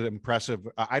about as impressive.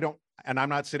 And I'm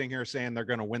not sitting here saying they're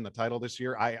going to win the title this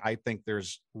year. I think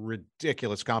there's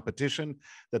ridiculous competition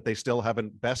that they still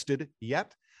haven't bested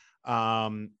yet.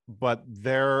 But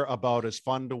they're about as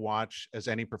fun to watch as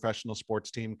any professional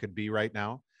sports team could be right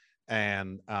now.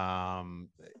 And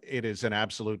it is an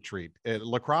absolute treat.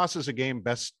 Lacrosse is a game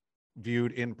best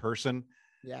viewed in person.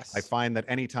 Yes. I find that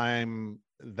anytime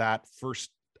that first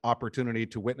opportunity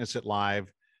to witness it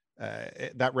live,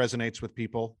 that resonates with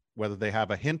people, whether they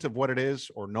have a hint of what it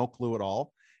is or no clue at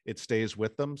all, it stays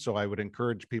with them. So I would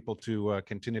encourage people to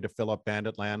continue to fill up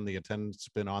Bandit Land. The attendance has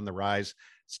been on the rise.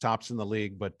 It's tops in the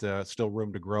league, but still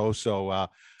room to grow. So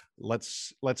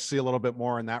let's see a little bit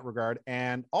more in that regard.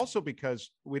 And also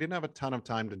because we didn't have a ton of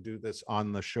time to do this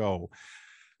on the show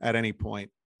at any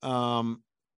point.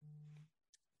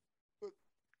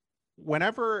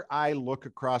 Whenever I look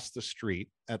across the street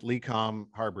at Lecom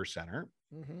Harbor Center,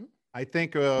 I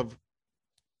think of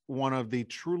one of the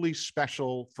truly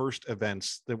special first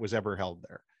events that was ever held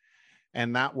there.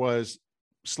 And that was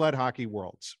Sled Hockey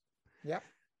Worlds. Yep.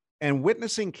 And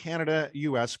witnessing Canada,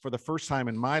 US for the first time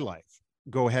in my life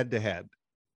go head to head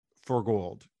for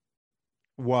gold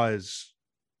was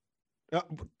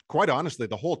quite honestly,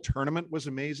 the whole tournament was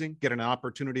amazing. Get an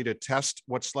opportunity to test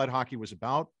what sled hockey was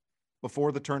about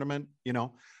before the tournament,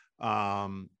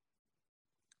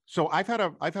 so I've had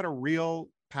a real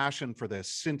passion for this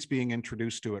since being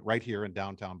introduced to it right here in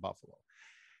downtown Buffalo.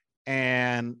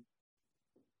 And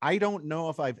I don't know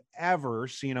if I've ever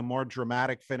seen a more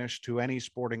dramatic finish to any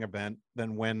sporting event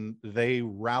than when they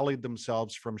rallied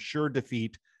themselves from sure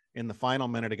defeat in the final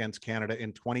minute against Canada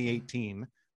in 2018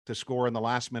 to score in the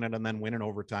last minute and then win in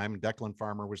overtime. Declan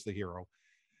Farmer was the hero.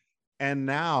 And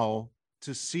now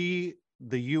to see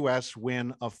the US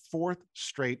win a fourth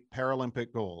straight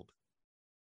Paralympic gold,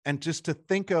 and just to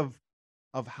think of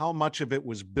how much of it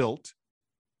was built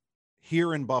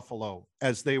here in Buffalo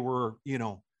as they were,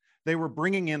 they were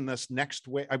bringing in this next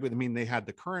wave. I mean, they had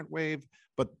the current wave,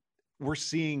 but we're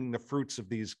seeing the fruits of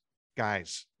these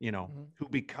guys, who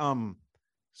become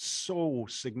so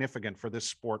significant for this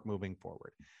sport moving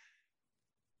forward.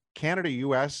 Canada,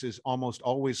 US is almost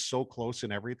always so close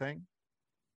in everything.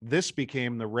 This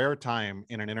became the rare time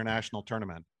in an international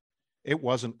tournament. It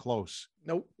wasn't close.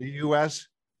 Nope. The US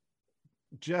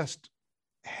just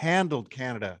handled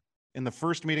Canada in the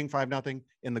first meeting 5-0,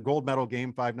 in the gold medal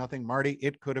game 5-0. Marty,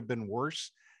 it could have been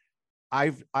worse.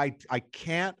 I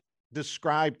can't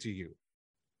describe to you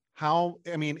how,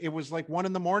 it was like 1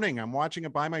 a.m. I'm watching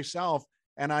it by myself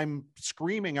and I'm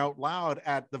screaming out loud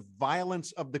at the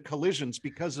violence of the collisions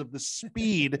because of the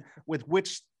speed with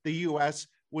which the US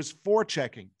was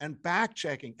forechecking and back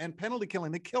checking and penalty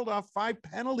killing. They killed off 5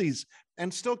 penalties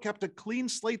and still kept a clean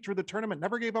slate through the tournament,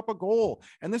 never gave up a goal.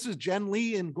 And this is Jen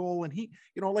Lee in goal. And he,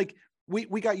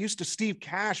 we got used to Steve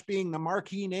Cash being the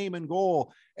marquee name in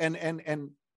goal, and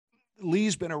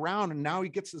Lee's been around, and now he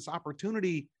gets this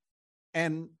opportunity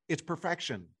and it's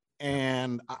perfection.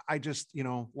 And I just,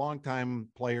 longtime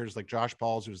players like Josh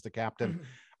Pauls, who's the captain,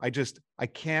 I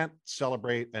can't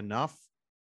celebrate enough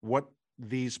what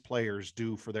these players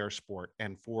do for their sport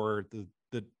and for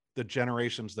the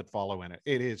generations that follow in it.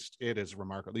 It is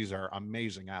remarkable. These are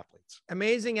amazing athletes.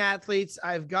 Amazing athletes.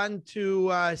 I've gotten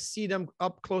to see them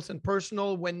up close and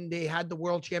personal when they had the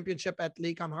World Championship at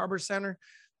Lecom Harbor Center.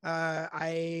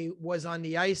 I was on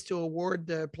the ice to award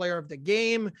the player of the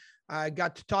game. I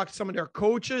got to talk to some of their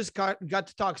coaches, got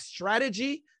to talk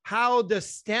strategy, how the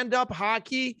stand-up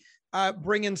hockey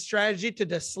bring in strategy to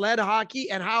the sled hockey,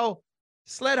 and how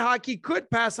sled hockey could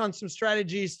pass on some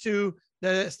strategies to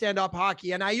the stand-up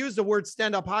hockey. And I use the word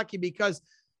stand-up hockey because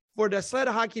for the sled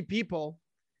hockey people,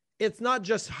 it's not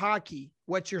just hockey,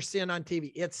 what you're seeing on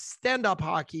TV. It's stand-up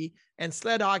hockey, and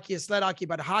sled hockey is sled hockey,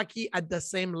 but hockey at the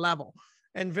same level.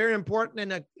 And very important.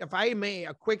 And if I may,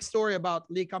 a quick story about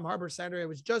Lecom Harbor Center. It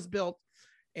was just built,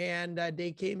 and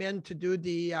they came in to do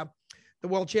the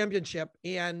World Championship.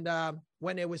 And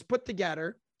when it was put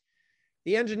together,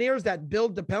 the engineers that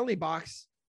build the penalty box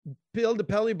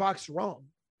wrong.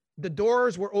 The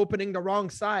doors were opening the wrong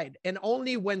side. And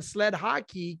only when sled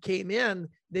hockey came in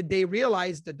did they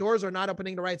realize the doors are not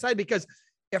opening the right side. Because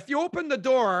if you open the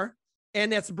door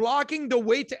and it's blocking the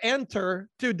way to enter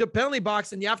to the penalty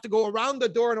box and you have to go around the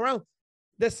door and around,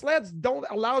 the sleds don't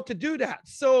allow to do that.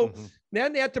 So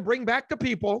then they had to bring back the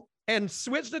people and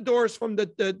switch the doors from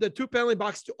the 2 penalty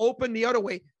box to open the other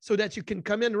way so that you can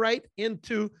come in right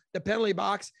into the penalty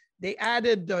box. They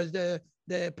added the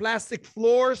plastic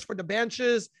floors for the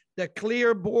benches, the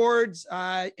clear boards,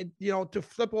 to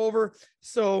flip over.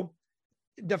 So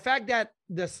the fact that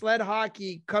the sled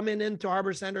hockey coming into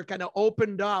Harbor Center kind of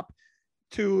opened up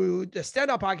to the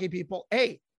stand-up hockey people,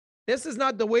 hey, this is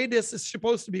not the way this is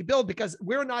supposed to be built, because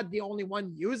we're not the only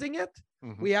one using it.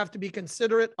 Mhm. We have to be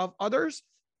considerate of others.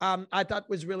 I thought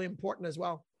was really important as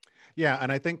well. Yeah.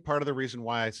 And I think part of the reason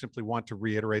why I simply want to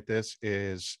reiterate this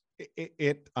is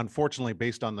it unfortunately,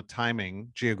 based on the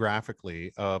timing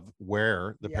geographically of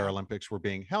where the Paralympics were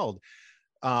being held,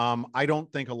 I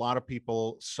don't think a lot of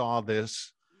people saw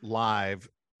this live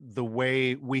the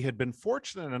way we had been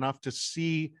fortunate enough to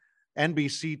see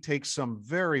NBC take some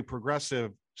very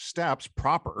progressive steps,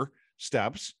 proper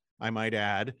steps, I might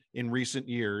add, in recent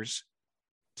years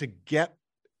to get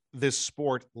this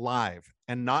sport live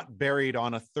and not buried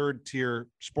on a third tier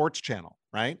sports channel,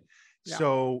 right? Yeah.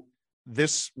 So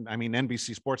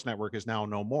NBC Sports Network is now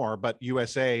no more, but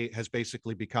USA has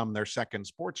basically become their second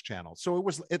sports channel. So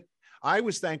I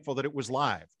was thankful that it was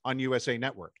live on USA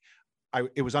Network.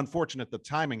 It was unfortunate the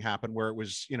timing happened where it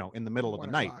was, in the middle of the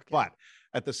night, but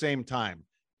at the same time,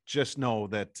 just know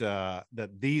that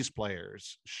that these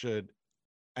players should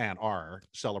and are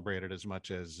celebrated as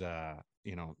much as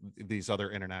these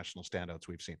other international standouts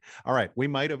we've seen. All right, we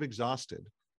might have exhausted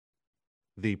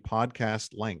the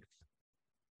podcast length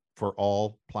for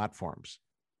all platforms.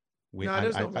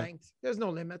 There's no length. There's no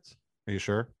limits. Are you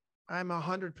sure? I'm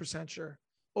 100% sure.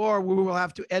 Or we will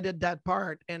have to edit that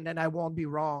part, and then I won't be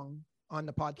wrong on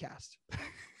the podcast.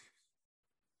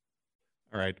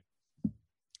 All right.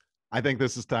 I think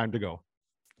this is time to go.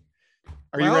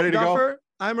 Are you ready to go?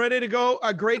 I'm ready to go.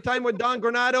 A great time with Don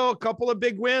Granato. A couple of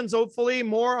big wins. Hopefully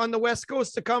more on the West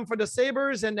Coast to come for the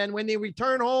Sabres. And then when they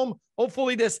return home,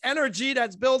 hopefully this energy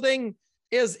that's building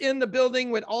is in the building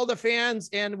with all the fans.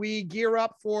 And we gear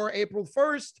up for April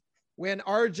 1st when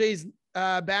RJ's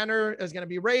banner is going to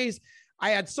be raised.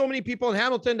 I had so many people in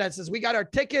Hamilton that says, we got our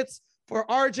tickets for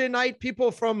RJ night.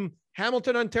 People from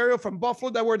Hamilton, Ontario, from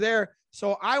Buffalo that were there.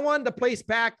 So I want the place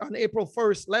packed on April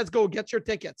 1st. Let's go get your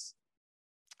tickets.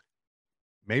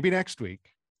 Maybe next week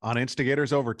on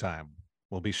Instigators Overtime,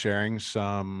 we'll be sharing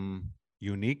some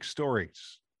unique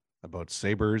stories about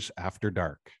Sabres after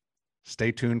dark.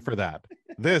 Stay tuned for that.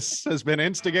 This has been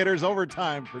Instigators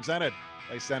Overtime, presented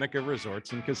by Seneca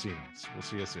Resorts and Casinos. We'll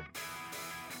see you soon.